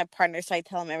 obviously he's my partner, so I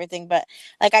tell him everything, but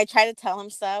like I try to tell him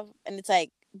stuff, and it's like,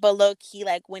 but low key,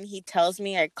 like when he tells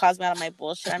me or calls me out of my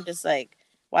bullshit, I'm just like,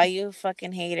 why you a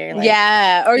fucking hater? Like,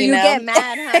 Yeah, or you know? get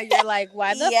mad, huh? You're like,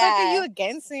 why the fuck are Yeah. you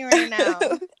against me right now?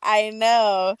 I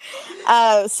know.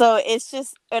 So it's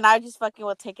just, and I just fucking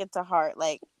will take it to heart.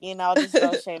 Like, you know, I'll just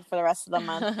go shade for the rest of the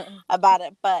month about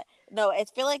it. But no, I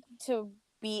feel like to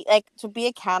be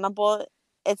accountable,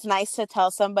 it's nice to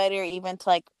tell somebody, or even to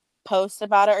like post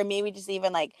about it, or maybe just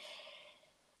even like,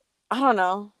 I don't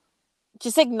know,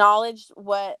 just acknowledge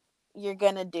what you're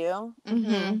gonna do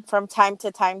Mm-hmm. from time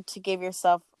to time to give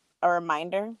yourself a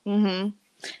reminder. Mm-hmm.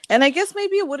 And I guess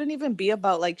maybe it wouldn't even be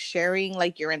about like sharing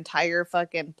like your entire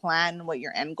fucking plan, what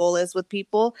your end goal is with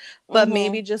people, but Mhm.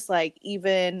 maybe just like,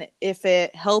 even if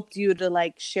it helped you to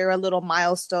like share a little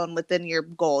milestone within your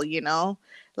goal, you know?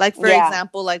 Like, for Yeah.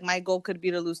 example, like my goal could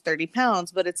be to lose 30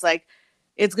 pounds, but it's like,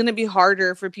 it's going to be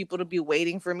harder for people to be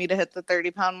waiting for me to hit the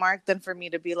 30-pound mark than for me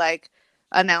to be like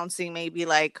announcing maybe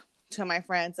like to my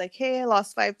friends like, hey, I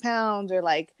lost 5 pounds, or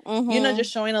like, Mm-hmm.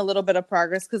 just showing a little bit of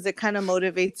progress, because it kind of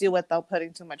motivates you without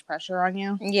putting too much pressure on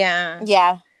you. Yeah.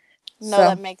 Yeah. No, So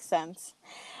that makes sense.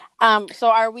 So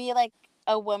are we like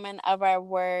a woman of our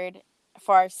word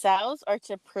for ourselves or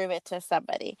to prove it to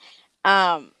somebody?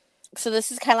 Um, so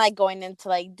this is kind of like going into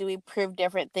like, do we prove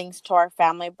different things to our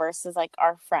family versus like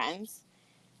our friends?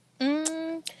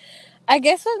 I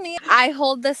guess with me, I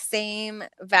hold the same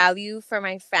value for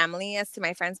my family as to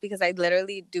my friends, because I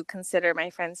literally do consider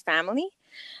my friends family.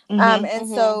 mm-hmm. And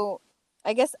Mm-hmm. so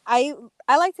I guess I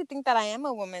like to think that I am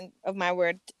a woman of my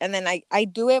word, and then I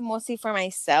do it mostly for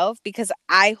myself, because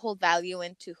I hold value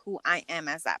into who I am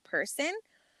as that person,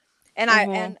 and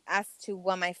Mm-hmm. as to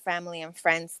what my family and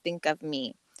friends think of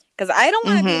me, because I don't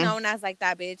want to be Mm-hmm. known as like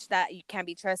that bitch that you can't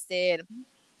be trusted,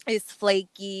 is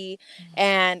flaky,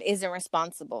 and isn't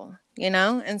responsible,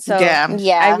 and so Yeah. I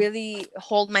Yeah. really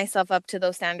hold myself up to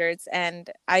those standards,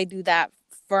 and I do that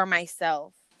for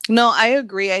myself. No, I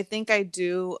agree. I think I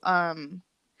do.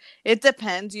 It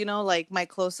depends, like my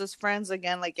closest friends,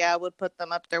 again, like, yeah, I would put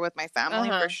them up there with my family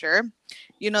for Uh-huh. sure.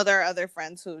 There are other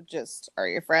friends who just are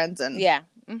your friends and Yeah.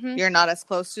 Mm-hmm. you're not as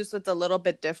close to, so it's a little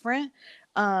bit different.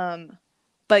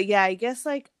 But yeah, I guess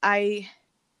like I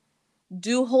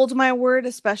do hold my word,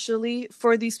 especially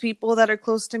for these people that are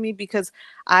close to me, because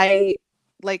I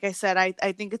like I said,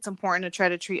 I think it's important to try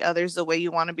to treat others the way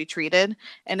you want to be treated.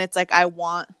 And it's like I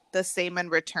want the same in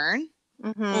return,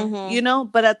 Mm-hmm.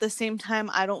 Mm-hmm. but at the same time,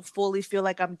 I don't fully feel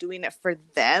like I'm doing it for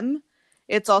them.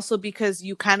 It's also because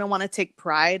you kind of want to take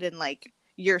pride in like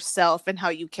yourself and how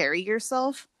you carry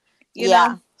yourself,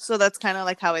 Yeah. so that's kind of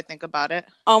like how I think about it.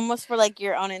 Almost for like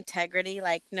your own integrity,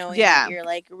 like knowing that Yeah. you're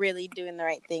like really doing the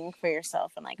right thing for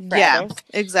yourself and like for Yeah, others.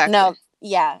 exactly. No,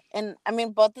 yeah. And I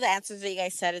mean, both of the answers that you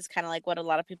guys said is kind of like what a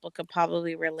lot of people could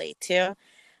probably relate to.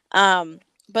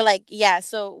 But like, yeah,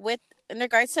 so with in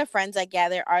regards to friends, like, yeah,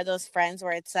 there are those friends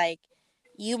where it's like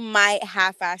you might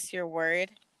half-ass your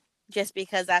word just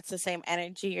because that's the same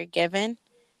energy you're given.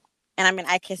 And I mean,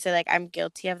 I can say like I'm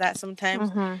guilty of that sometimes,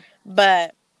 Mm-hmm.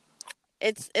 but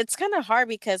it's kind of hard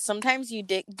because sometimes you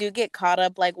do get caught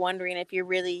up like wondering if you're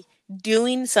really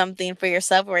doing something for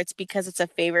yourself, or it's because it's a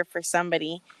favor for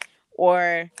somebody,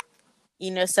 or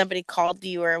somebody called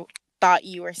you or thought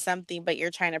you were something, but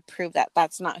you're trying to prove that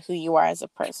that's not who you are as a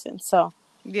person. So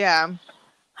Yeah.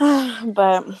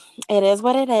 but it is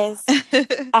what it is.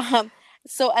 um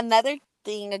so another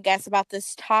thing I guess about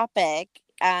this topic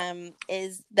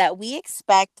is that we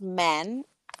expect men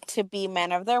to be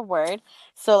men of their word,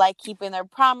 so like keeping their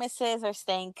promises or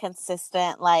staying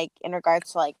consistent, like in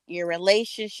regards to like your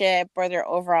relationship or their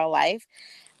overall life.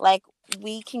 Like,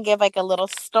 we can give like a little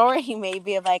story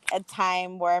maybe of like a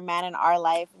time where a man in our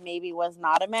life maybe was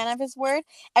not a man of his word.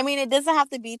 I mean, it doesn't have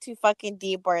to be too fucking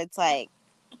deep where it's like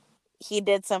he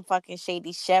did some fucking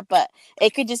shady shit, but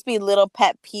it could just be little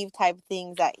pet peeve type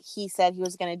things that he said he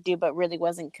was gonna do but really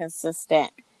wasn't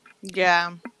consistent.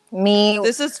 Yeah. Me,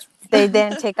 This is they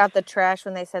didn't take out the trash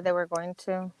when they said they were going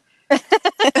to.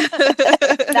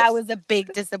 That was a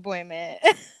big disappointment.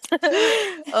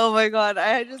 Oh my god,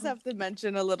 I just have to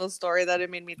mention a little story that it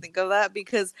made me think of that,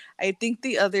 because I think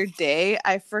the other day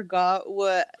I forgot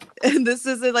what and this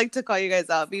isn't like to call you guys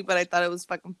out, V, but I thought it was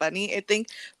fucking funny. I think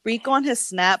Rico on his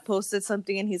snap posted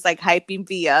something and he's like hyping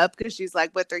V up because she's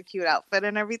like with her cute outfit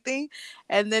and everything,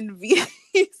 and then V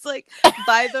he's like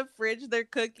by the fridge they're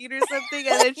cooking or something,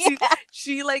 and then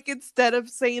she like, instead of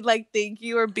saying like thank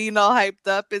you or being all hyped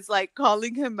up, is like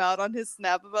calling him out on his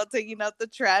snap about taking out the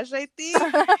trash, I think.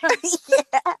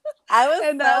 Yeah. I was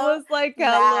And so I was like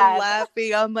hella mad.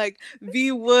 laughing. I'm like,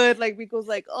 V would, like, Rico's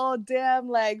like, oh damn,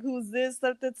 like who's this?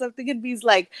 Something. And V's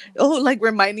like, oh, like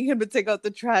reminding him to take out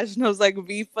the trash. And I was like,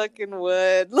 V fucking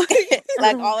would.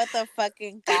 Like all with the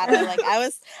fucking cara. Like I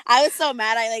was so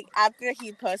mad. I like after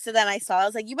he posted that, I saw, I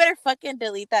was like, you better fucking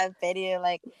delete that video.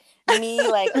 Like me,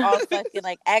 like all fucking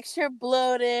like extra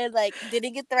bloated, like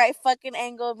didn't get the right fucking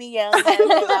angle of me yelling at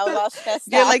him. I was all stressed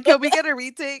You're out. like, can we get a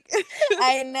retake?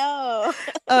 I know.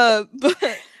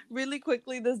 But really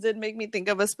quickly, this did make me think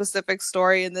of a specific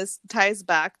story, and this ties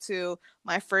back to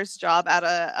my first job at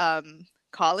a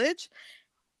college.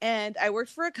 And I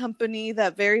worked for a company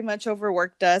that very much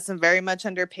overworked us and very much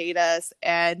underpaid us.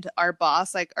 And our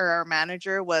boss, like, or our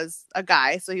manager, was a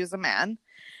guy, so he was a man.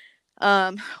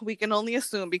 We can only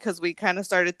assume because we kind of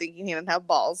started thinking he didn't have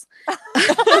balls.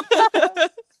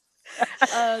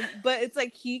 But it's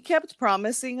like he kept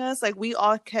promising us, like we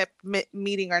all kept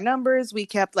meeting our numbers, we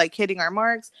kept like hitting our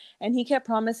marks, and he kept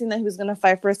promising that he was gonna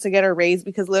fight for us to get a raise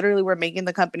because literally we're making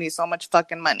the company so much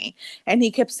fucking money. And he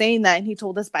kept saying that, and he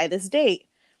told us by this date.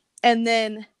 And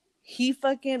then he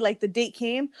fucking, like, the date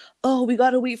came, oh, we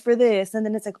gotta wait for this, and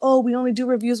then it's like, oh, we only do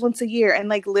reviews once a year, and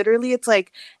like literally it's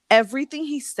like everything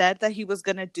he said that he was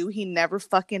gonna do, he never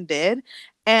fucking did.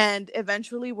 And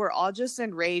eventually we're all just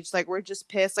enraged, like we're just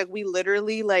pissed, like we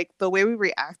literally, like the way we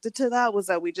reacted to that was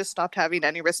that we just stopped having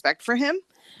any respect for him.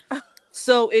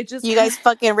 So it just, You guys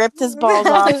fucking ripped his balls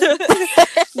off.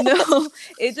 no,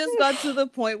 it just got to the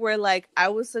point where like I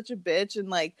was such a bitch, and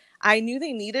like I knew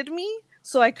they needed me,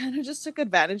 so I kind of just took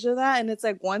advantage of that. And it's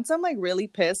like once I'm like really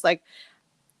pissed, like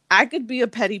I could be a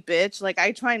petty bitch, like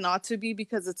I try not to be,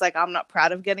 because it's like I'm not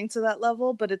proud of getting to that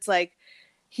level, but it's like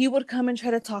he would come and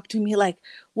try to talk to me like,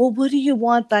 well, what do you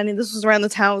want then? And this was around the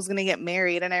time I was going to get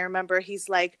married. And I remember he's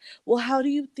like, well, how do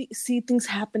you see things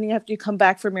happening after you come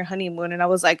back from your honeymoon? And I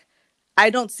was like, I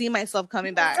don't see myself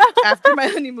coming back after my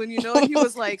honeymoon, you know? And he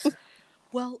was like,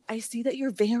 well, I see that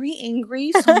you're very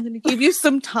angry, so I'm going to give you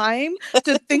some time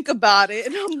to think about it.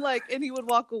 And I'm like, and he would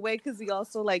walk away because he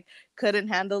also like couldn't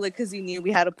handle it because he knew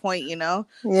we had a point, you know?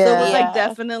 Yeah. So it was like Yeah.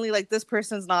 definitely like this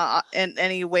person's not in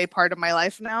any way part of my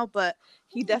life now, but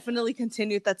he definitely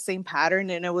continued that same pattern.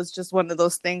 And it was just one of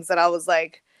those things that I was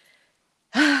like,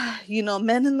 you know,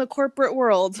 men in the corporate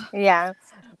world. Yeah.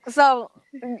 So,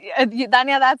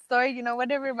 Dania, that story, you know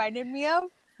what it reminded me of?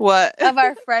 What? Of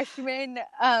our freshman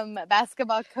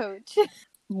basketball coach.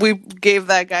 We gave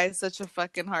that guy such a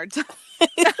fucking hard time.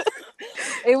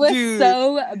 It was Dude.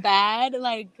 so bad.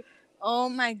 Like, oh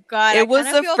my God. It I was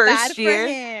kinda the feel first bad year.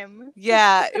 for him.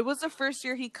 Yeah, it was the first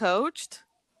year he coached,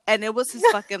 and it was his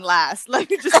fucking last. Let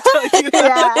me just tell you.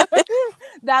 Yeah.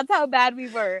 That's how bad we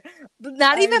were.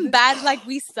 Not I even just- bad like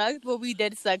we sucked. Well, we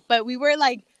did suck, but we were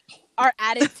like, our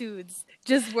attitudes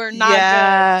just were not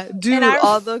yeah, good. dude, And I-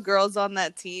 all the girls on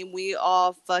that team, we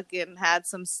all fucking had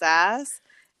some sass,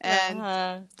 and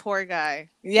Uh-huh. poor guy.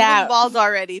 Yeah. He was bald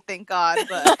already, thank God.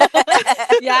 But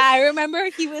Yeah, I remember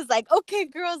he was like, okay,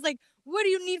 girls, like, what do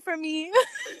you need from me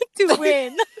to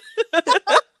win? What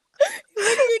do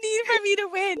you need from me to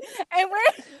win? And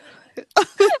we're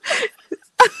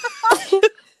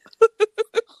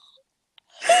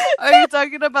are you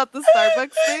talking about the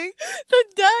Starbucks thing? the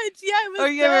Dutch. Yeah, it was Oh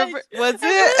yeah, Dutch. remember? Was And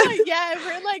we're it? like, yeah,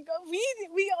 we're like,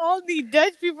 we all need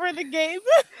Dutch before the game.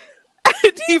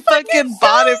 He fucking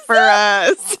bought it for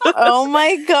us. Oh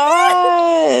my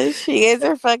gosh. You guys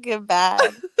are fucking bad.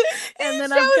 And then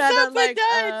shows I'm kind up of with like,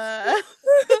 Dutch.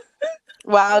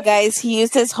 Wow, guys, he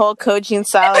used his whole coaching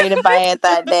salary to buy it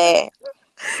that day.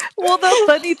 Well, the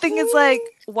funny thing is, like,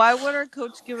 why would our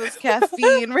coach give us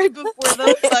caffeine right before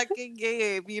the fucking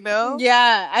game, you know?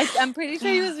 Yeah, I'm pretty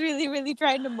sure he was really, really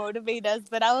trying to motivate us,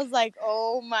 but I was like,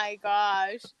 oh my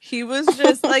gosh. He was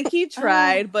just, like, he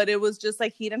tried, but it was just,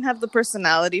 like, he didn't have the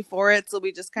personality for it, so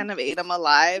we just kind of ate him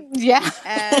alive. Yeah.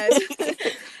 And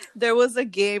there was a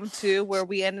game, too, where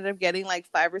we ended up getting, like,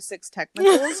 5 or 6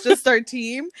 technicals, just our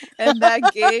team. And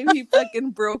that game, he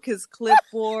fucking broke his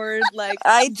clipboard. Like,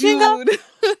 dude,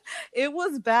 it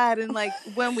was bad. And, like,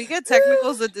 when we get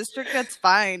technicals, the district gets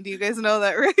fined. You guys know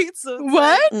that, right? So it's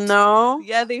What? like, No.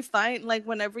 yeah, they fine, like,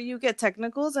 whenever you get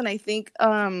technicals. And I think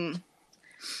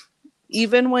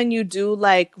even when you do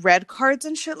like red cards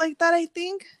and shit like that, I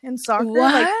think in soccer,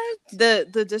 like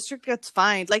the district gets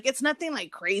fined. Like it's nothing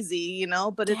like crazy, you know,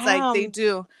 but it's like they Damn.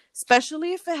 do,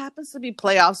 especially if it happens to be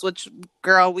playoffs, which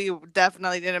girl, we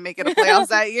definitely didn't make it a playoffs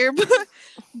that year.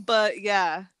 But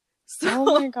yeah. So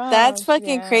Oh my god. That's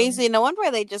fucking crazy. No wonder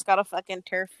they just got a fucking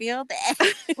turf field.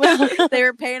 They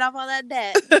were paying off all that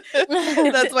debt.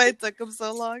 that's why it took them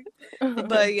so long.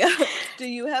 But yeah, do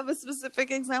you have a specific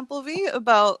example, V,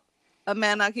 about a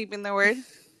man not keeping their word?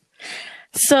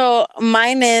 So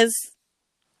mine is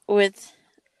with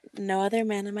no other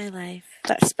man in my life.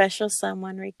 That special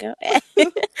someone, Rico.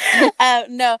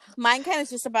 No, mine kind of is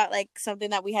just about like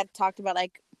something that we had talked about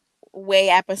like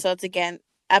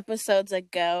episodes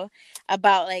ago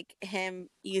about like him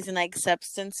using like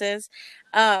substances.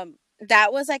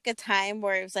 That was like a time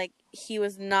where it was like he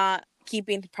was not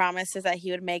keeping the promises that he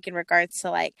would make in regards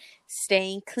to like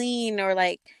staying clean or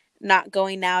like not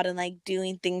going out and like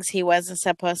doing things he wasn't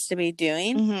supposed to be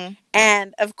doing. Mm-hmm.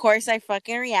 And of course I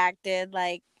fucking reacted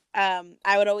like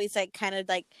I would always like kind of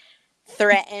like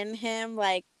threaten him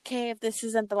like, okay, if this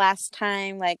isn't the last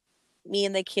time, like me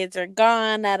and the kids are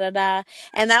gone, da da da.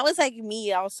 And that was like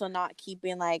me also not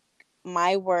keeping like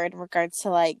my word in regards to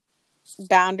like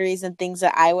boundaries and things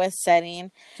that I was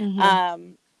setting.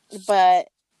 Mm-hmm. But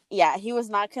yeah, he was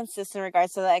not consistent in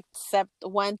regards to that, except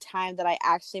one time that I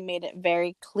actually made it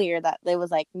very clear that there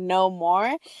was like no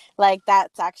more. Like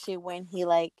that's actually when he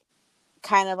like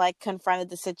kind of like confronted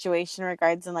the situation in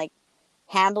regards and like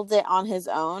handled it on his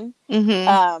own.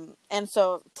 And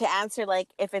so to answer, like,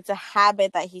 if it's a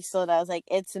habit that he still does, like,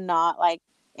 it's not like,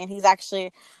 and he's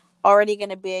actually already going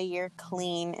to be a year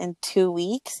clean in 2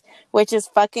 weeks, which is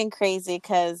fucking crazy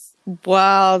because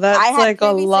Wow, I that's had like a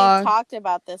previously long. talked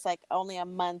about this like only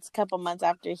couple months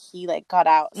after he like got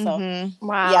out. So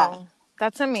Wow. yeah,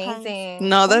 That's time's amazing.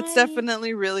 No, that's flying.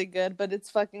 definitely really good, but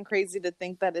it's fucking crazy to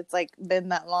think that it's like been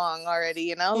that long already,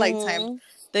 you know? Like time,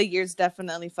 the years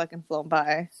definitely fucking flown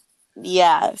by.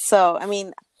 Yeah. So I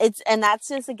mean, and that's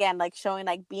just again like showing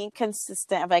like being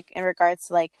consistent of like in regards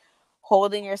to like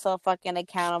holding yourself fucking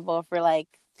accountable for like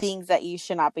things that you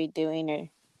should not be doing or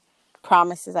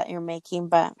promises that you're making.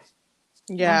 But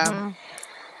Yeah.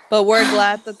 But we're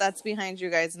glad that that's behind you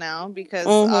guys now because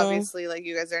obviously like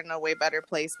you guys are in a way better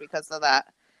place because of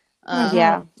that.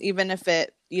 Yeah. Even if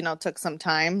it, you know, took some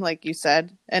time, like you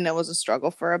said, and it was a struggle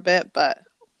for a bit, but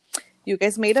you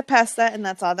guys made it past that and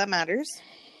that's all that matters.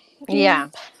 Yeah.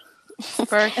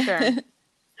 For sure.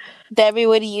 Debbie,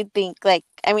 what do you think? Like,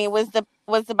 I mean, was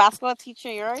the basketball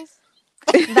teacher yours?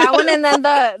 That one, and then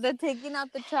the taking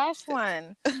out the trash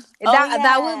one.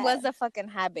 That one was a fucking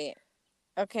habit.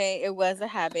 Okay, it was a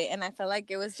habit, and I felt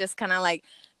like it was just kind of like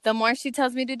the more she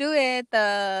tells me to do it,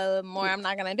 the more I'm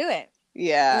not gonna do it.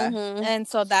 Yeah. And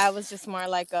so that was just more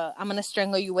like I'm gonna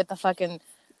strangle you with the fucking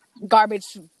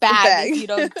garbage bag if you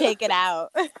don't take it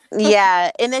out.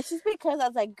 Yeah, and it's just because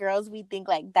as like girls, we think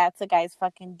like that's a guy's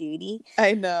fucking duty.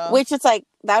 I know. Which it's like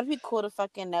that would be cool to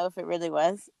fucking know if it really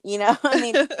was. You know, I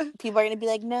mean, people are gonna be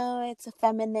like, no, it's a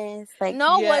feminist. Like,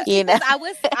 no, was you because know?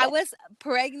 I was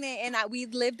pregnant and we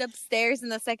lived upstairs in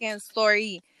the second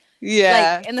story.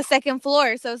 Yeah. Like in the second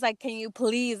floor. So it's like, can you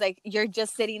please, like, you're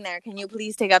just sitting there. Can you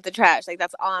please take out the trash? Like,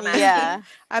 that's all I'm asking. Yeah.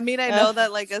 I mean, I know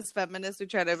that like as feminists we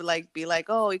try to like be like,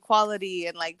 oh, equality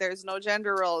and like there's no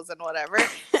gender roles and whatever.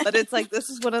 But it's like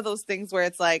this is one of those things where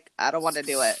it's like I don't want to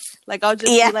do it. Like I'll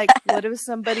just be like, what if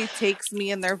somebody takes me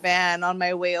in their van on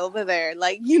my way over there?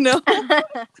 Like, you know.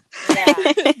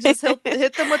 Just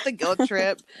hit them with the guilt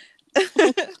trip.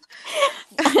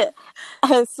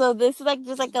 So this is like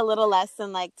just like a little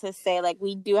lesson like to say like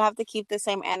we do have to keep the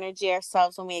same energy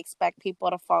ourselves when we expect people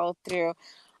to follow through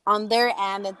on their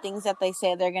end and things that they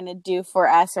say they're going to do for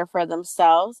us or for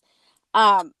themselves.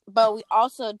 But we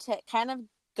also kind of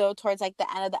go towards like the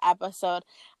end of the episode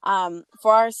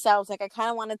for ourselves. Like I kind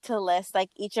of wanted to list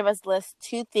like each of us list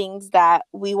 2 things that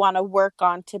we want to work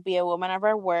on to be a woman of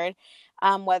our word.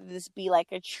 Whether this be like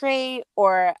a trait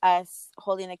or us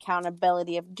holding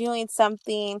accountability of doing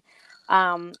something.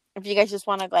 If you guys just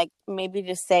want to like maybe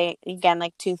just say again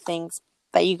like 2 things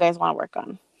that you guys want to work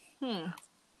on.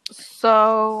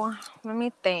 So let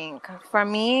me think. For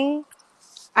me,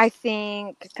 I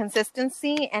think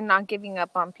consistency and not giving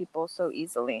up on people so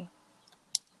easily.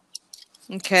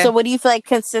 Okay. So what do you feel like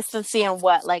consistency in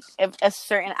what? Like if a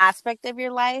certain aspect of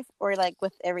your life or like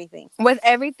with everything? With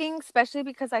everything, especially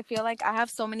because I feel like I have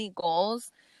so many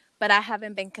goals, but I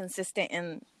haven't been consistent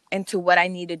into what I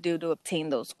need to do to obtain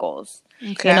those goals.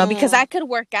 Okay. You know, because I could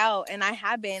work out and I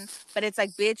have been, but it's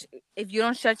like, bitch, if you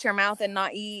don't shut your mouth and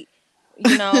not eat,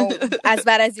 you know, as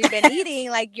bad as you've been eating,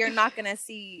 like you're not gonna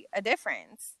see a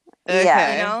difference. Okay.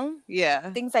 Yeah, you know, yeah,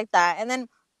 things like that. And then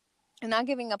not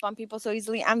giving up on people so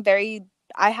easily.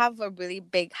 I have a really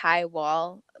big high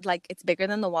wall, like it's bigger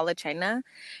than the wall of China,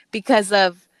 because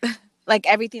of like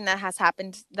everything that has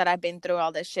happened that I've been through,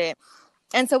 all this shit.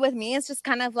 And so with me, it's just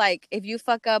kind of like if you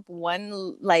fuck up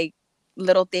one like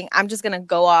little thing, I'm just gonna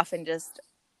go off and just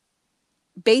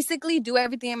basically do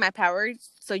everything in my power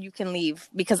so you can leave,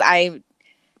 because I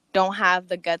don't have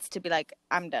the guts to be like,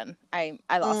 I'm done. I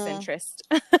lost interest.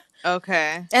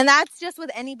 Okay. And that's just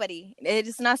with anybody.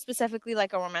 It's not specifically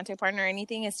like a romantic partner or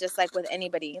anything. It's just like with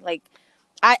anybody. Like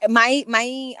I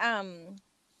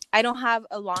don't have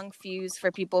a long fuse for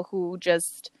people who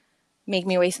just make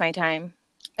me waste my time.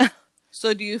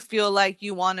 So do you feel like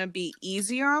you want to be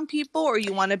easier on people, or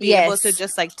you want to be able to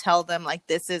just like tell them like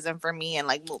this isn't for me and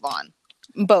like move on?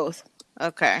 Both.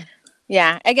 Okay.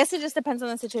 Yeah, I guess it just depends on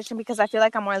the situation, because I feel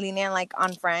like I'm more lenient like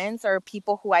on friends or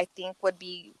people who I think would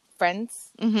be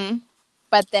friends.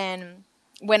 But then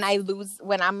when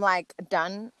I'm like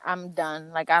done, I'm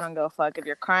done. Like I don't go fuck if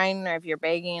you're crying or if you're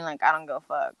begging. Like I don't go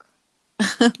fuck.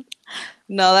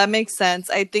 No, that makes sense.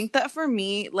 I think that for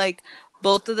me, like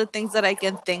both of the things that I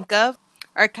can think of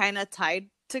are kind of tied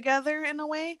together in a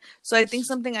way. So I think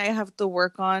something I have to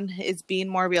work on is being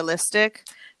more realistic.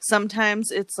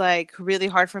 Sometimes it's like really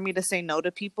hard for me to say no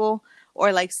to people,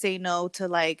 or like say no to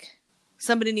like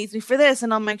somebody needs me for this,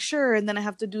 and I'm like, sure, and then I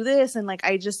have to do this, and like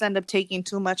I just end up taking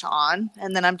too much on,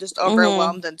 and then I'm just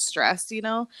overwhelmed and stressed, you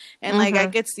know. And like I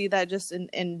could see that just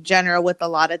in general with a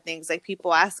lot of things, like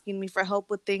people asking me for help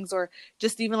with things, or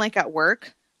just even like at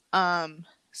work.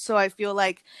 So I feel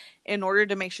like in order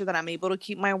to make sure that I'm able to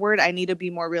keep my word, I need to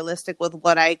be more realistic with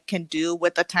what I can do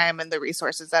with the time and the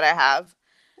resources that I have.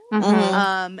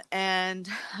 And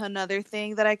another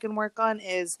thing that I can work on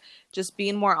is just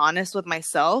being more honest with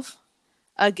myself.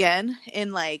 Again,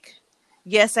 in like,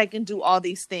 yes, I can do all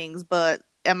these things, but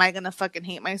am I gonna fucking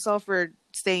hate myself for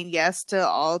saying yes to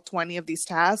all 20 of these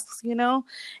tasks, you know?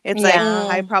 It's like,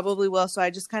 I probably will. So I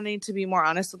just kind of need to be more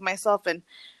honest with myself. And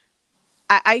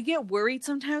I get worried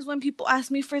sometimes when people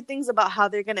ask me for things about how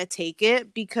they're gonna take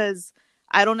it, because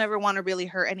I don't ever want to really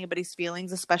hurt anybody's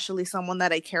feelings, especially someone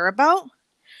that I care about.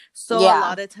 So a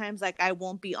lot of times, like, I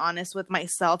won't be honest with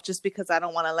myself just because I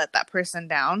don't want to let that person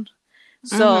down.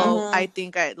 So I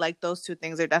think I like those two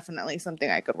things are definitely something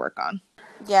I could work on.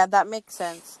 Yeah, that makes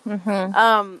sense.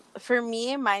 For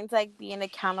me, mine's like being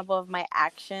accountable of my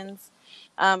actions.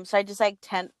 So I just like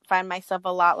find myself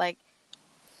a lot like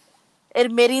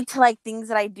admitting to like things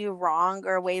that I do wrong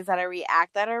or ways that I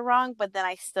react that are wrong, but then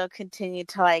I still continue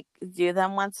to like do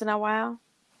them once in a while.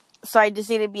 So I just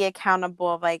need to be accountable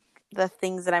of like the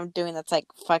things that I'm doing that's like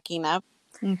fucking up.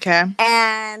 Okay.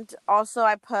 And also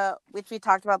I put, which we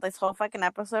talked about this whole fucking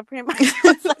episode pretty much,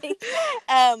 was like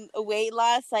weight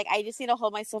loss. Like I just need to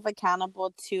hold myself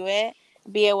accountable to it,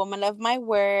 be a woman of my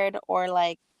word, or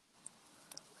like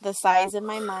the size of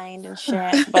my mind and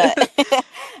shit. But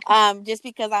just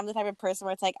because I'm the type of person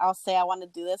where it's like I'll say I want to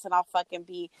do this and I'll fucking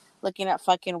be looking at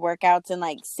fucking workouts and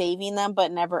like saving them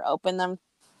but never open them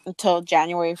until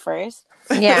January 1st.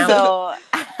 Yeah. So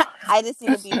I just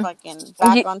need to be fucking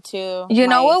back onto you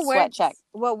know my what sweat works, check.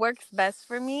 what works best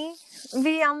for me,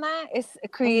 V, on that is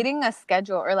creating a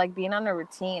schedule or like being on a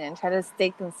routine and try to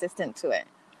stay consistent to it.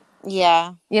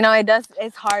 Yeah. You know,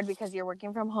 it's hard because you're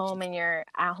working from home and you're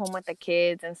at home with the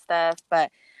kids and stuff,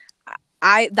 but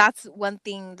that's one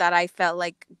thing that I felt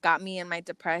like got me in my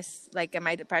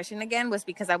depression again, was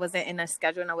because I wasn't in a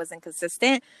schedule and I wasn't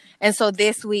consistent. And so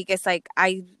this week it's like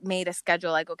I made a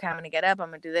schedule, like, okay, I'm gonna get up, I'm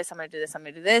gonna do this, I'm gonna do this, I'm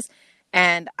gonna do this,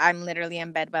 and I'm literally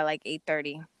in bed by like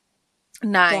 8:30,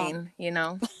 9. You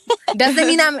know,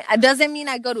 doesn't mean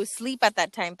I go to sleep at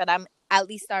that time, but I'm at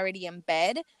least already in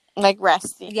bed, like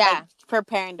resting. Yeah, like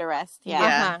preparing to rest.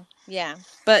 Yeah. Yeah.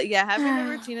 But yeah, having a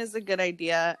routine is a good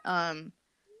idea.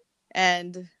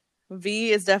 And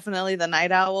V is definitely the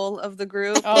night owl of the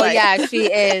group. Oh, like, yeah,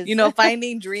 she is. You know,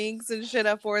 finding drinks and shit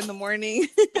at 4 a.m.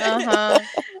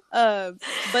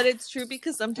 But it's true,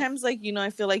 because sometimes, like, you know, I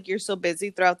feel like you're so busy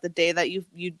throughout the day that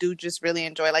you do just really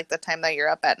enjoy like the time that you're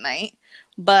up at night.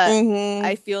 But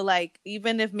I feel like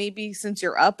even if maybe since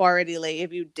you're up already late,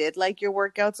 if you did like your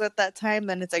workouts at that time,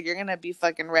 then it's like you're gonna be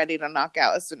fucking ready to knock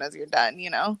out as soon as you're done,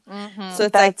 you know. So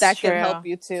it's like that could help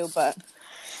you too. But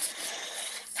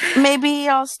maybe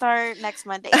I'll start next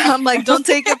Monday. I'm like, don't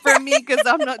take it from me, because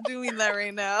I'm not doing that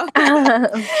right now.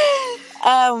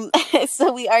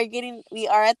 So we are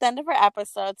at the end of our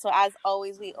episode. So as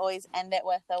always, we always end it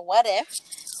with a what if.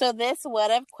 So this what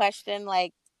if question,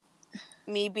 like,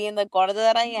 me being the gorda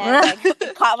that I am,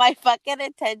 like, caught my fucking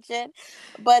attention.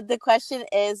 But the question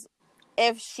is,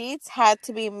 if sheets had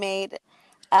to be made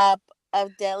up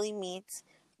of deli meats,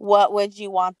 what would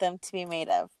you want them to be made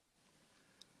of?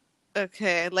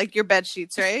 Okay, like your bed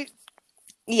sheets, right?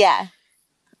 Yeah.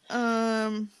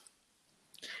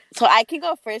 So I can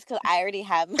go first because I already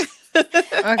have. Okay.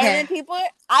 And then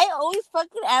I always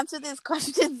fucking answer these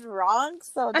questions wrong,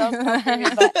 so don't come for me.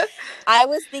 But I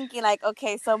was thinking, like,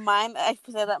 okay, so mine, I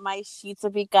said that my sheets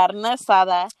would be carne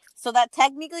asada, so that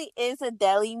technically is a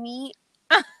deli meat,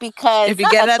 because if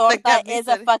you get a torta is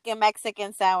a fucking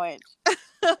Mexican sandwich.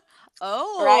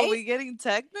 Oh, right? We're getting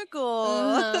technical.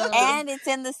 And it's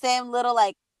in the same little,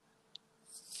 like,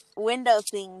 window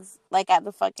things, like at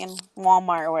the fucking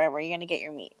Walmart or wherever you're gonna get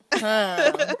your meat.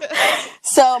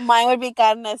 So mine would be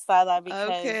carne asada, because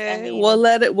okay, I mean, we'll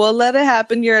let it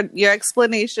happen. Your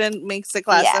explanation makes it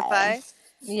classify.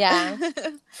 Yeah.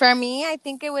 For me, I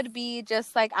think it would be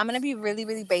just like, I'm gonna be really,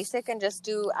 really basic and just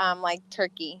do like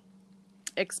turkey.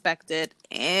 Expected.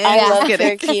 And I love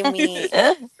turkey meat.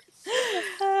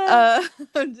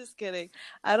 I'm just kidding.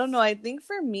 I don't know. I think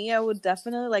for me, I would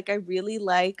definitely I really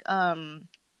like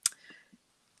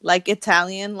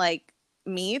Italian like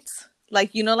meats,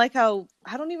 Like, you know, like how,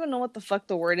 I don't even know what the fuck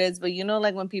the word is, but you know,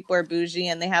 like when people are bougie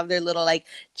and they have their little like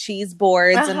cheese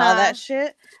boards and all that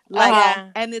shit. Like,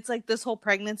 and it's like this whole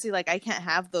pregnancy, like I can't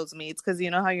have those meats because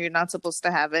you know how you're not supposed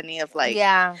to have any of like,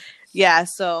 yeah.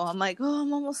 So I'm like, oh,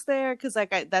 I'm almost there because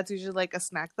like that's usually like a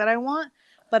snack that I want.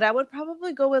 But I would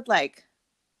probably go with like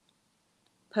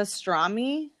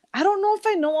pastrami. I don't know if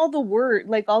I know all the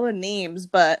like all the names,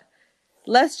 but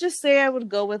let's just say I would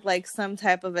go with like some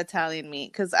type of Italian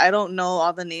meat because I don't know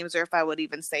all the names or if I would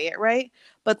even say it right.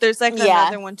 But there's like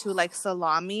another one too, like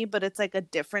salami, but it's like a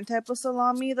different type of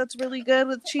salami that's really good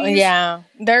with cheese. Yeah,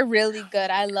 they're really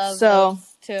good. I love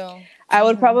those too. I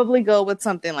would probably go with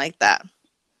something like that.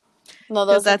 No,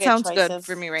 those that sounds choices. Good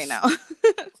for me right now.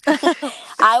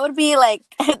 I would be like,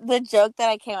 the joke that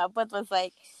I came up with was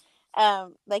like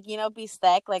you know,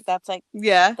 beefsteak, like that's like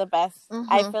the best.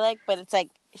 I feel like, but it's like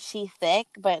she thick,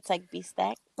 but it's like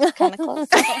beefsteak, kind of close.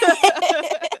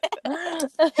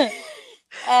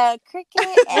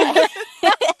 Cricket.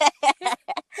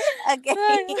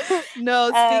 Okay. No,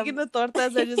 speaking of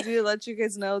tortas, I just need to let you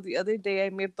guys know the other day I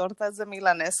made tortas de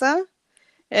milanesa.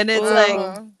 And it's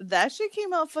like, that shit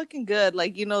came out fucking good.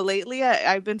 Like, you know, lately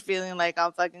I've been feeling like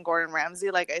I'm fucking Gordon Ramsay,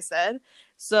 like I said.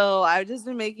 So I've just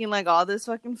been making like all this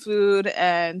fucking food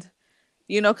and,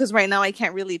 you know, because right now I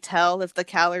can't really tell if the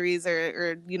calories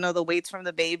or, you know, the weights from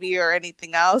the baby or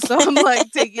anything else. So I'm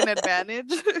like taking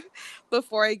advantage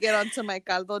before I get onto my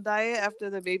caldo diet after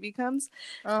the baby comes.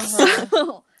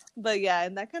 So, but yeah,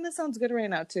 and that kind of sounds good right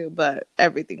now too, but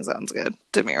everything sounds good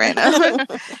to me right now.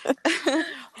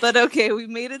 But okay, we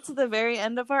made it to the very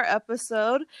end of our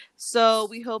episode. So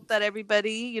we hope that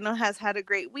everybody, you know, has had a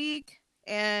great week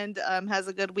and has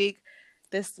a good week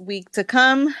this week to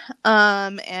come,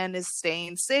 and is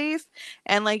staying safe.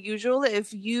 And like usual,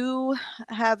 if you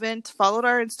haven't followed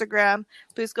our Instagram,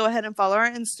 please go ahead and follow our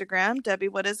Instagram. Debbie,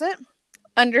 what is it?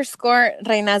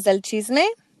 _Reinas del Chisme.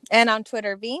 And on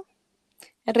Twitter, V.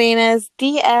 Reinas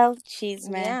DL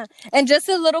Chisme. Yeah. And just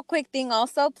a little quick thing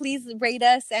also, please rate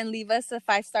us and leave us a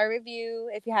 5-star review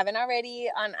if you haven't already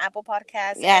on Apple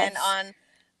Podcasts and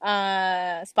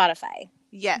on Spotify.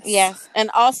 Yes. And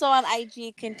also on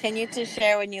IG, continue to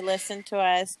share when you listen to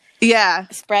us. Yeah.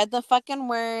 Spread the fucking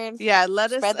word. Yeah,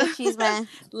 spread the chisme.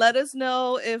 Let us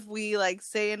know if we like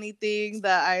say anything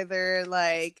that either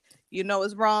like you know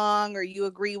is wrong or you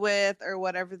agree with or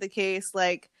whatever the case.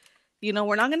 Like, you know,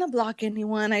 we're not gonna block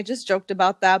anyone. I just joked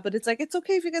about that, but it's like it's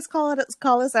okay if you guys call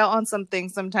us out on something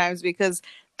sometimes because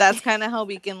that's kind of how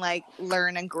we can like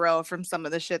learn and grow from some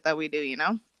of the shit that we do, you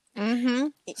know.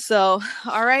 So,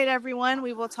 all right, everyone.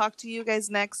 We will talk to you guys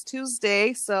next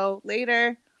Tuesday. So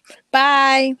later.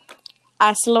 Bye.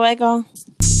 Hasta luego.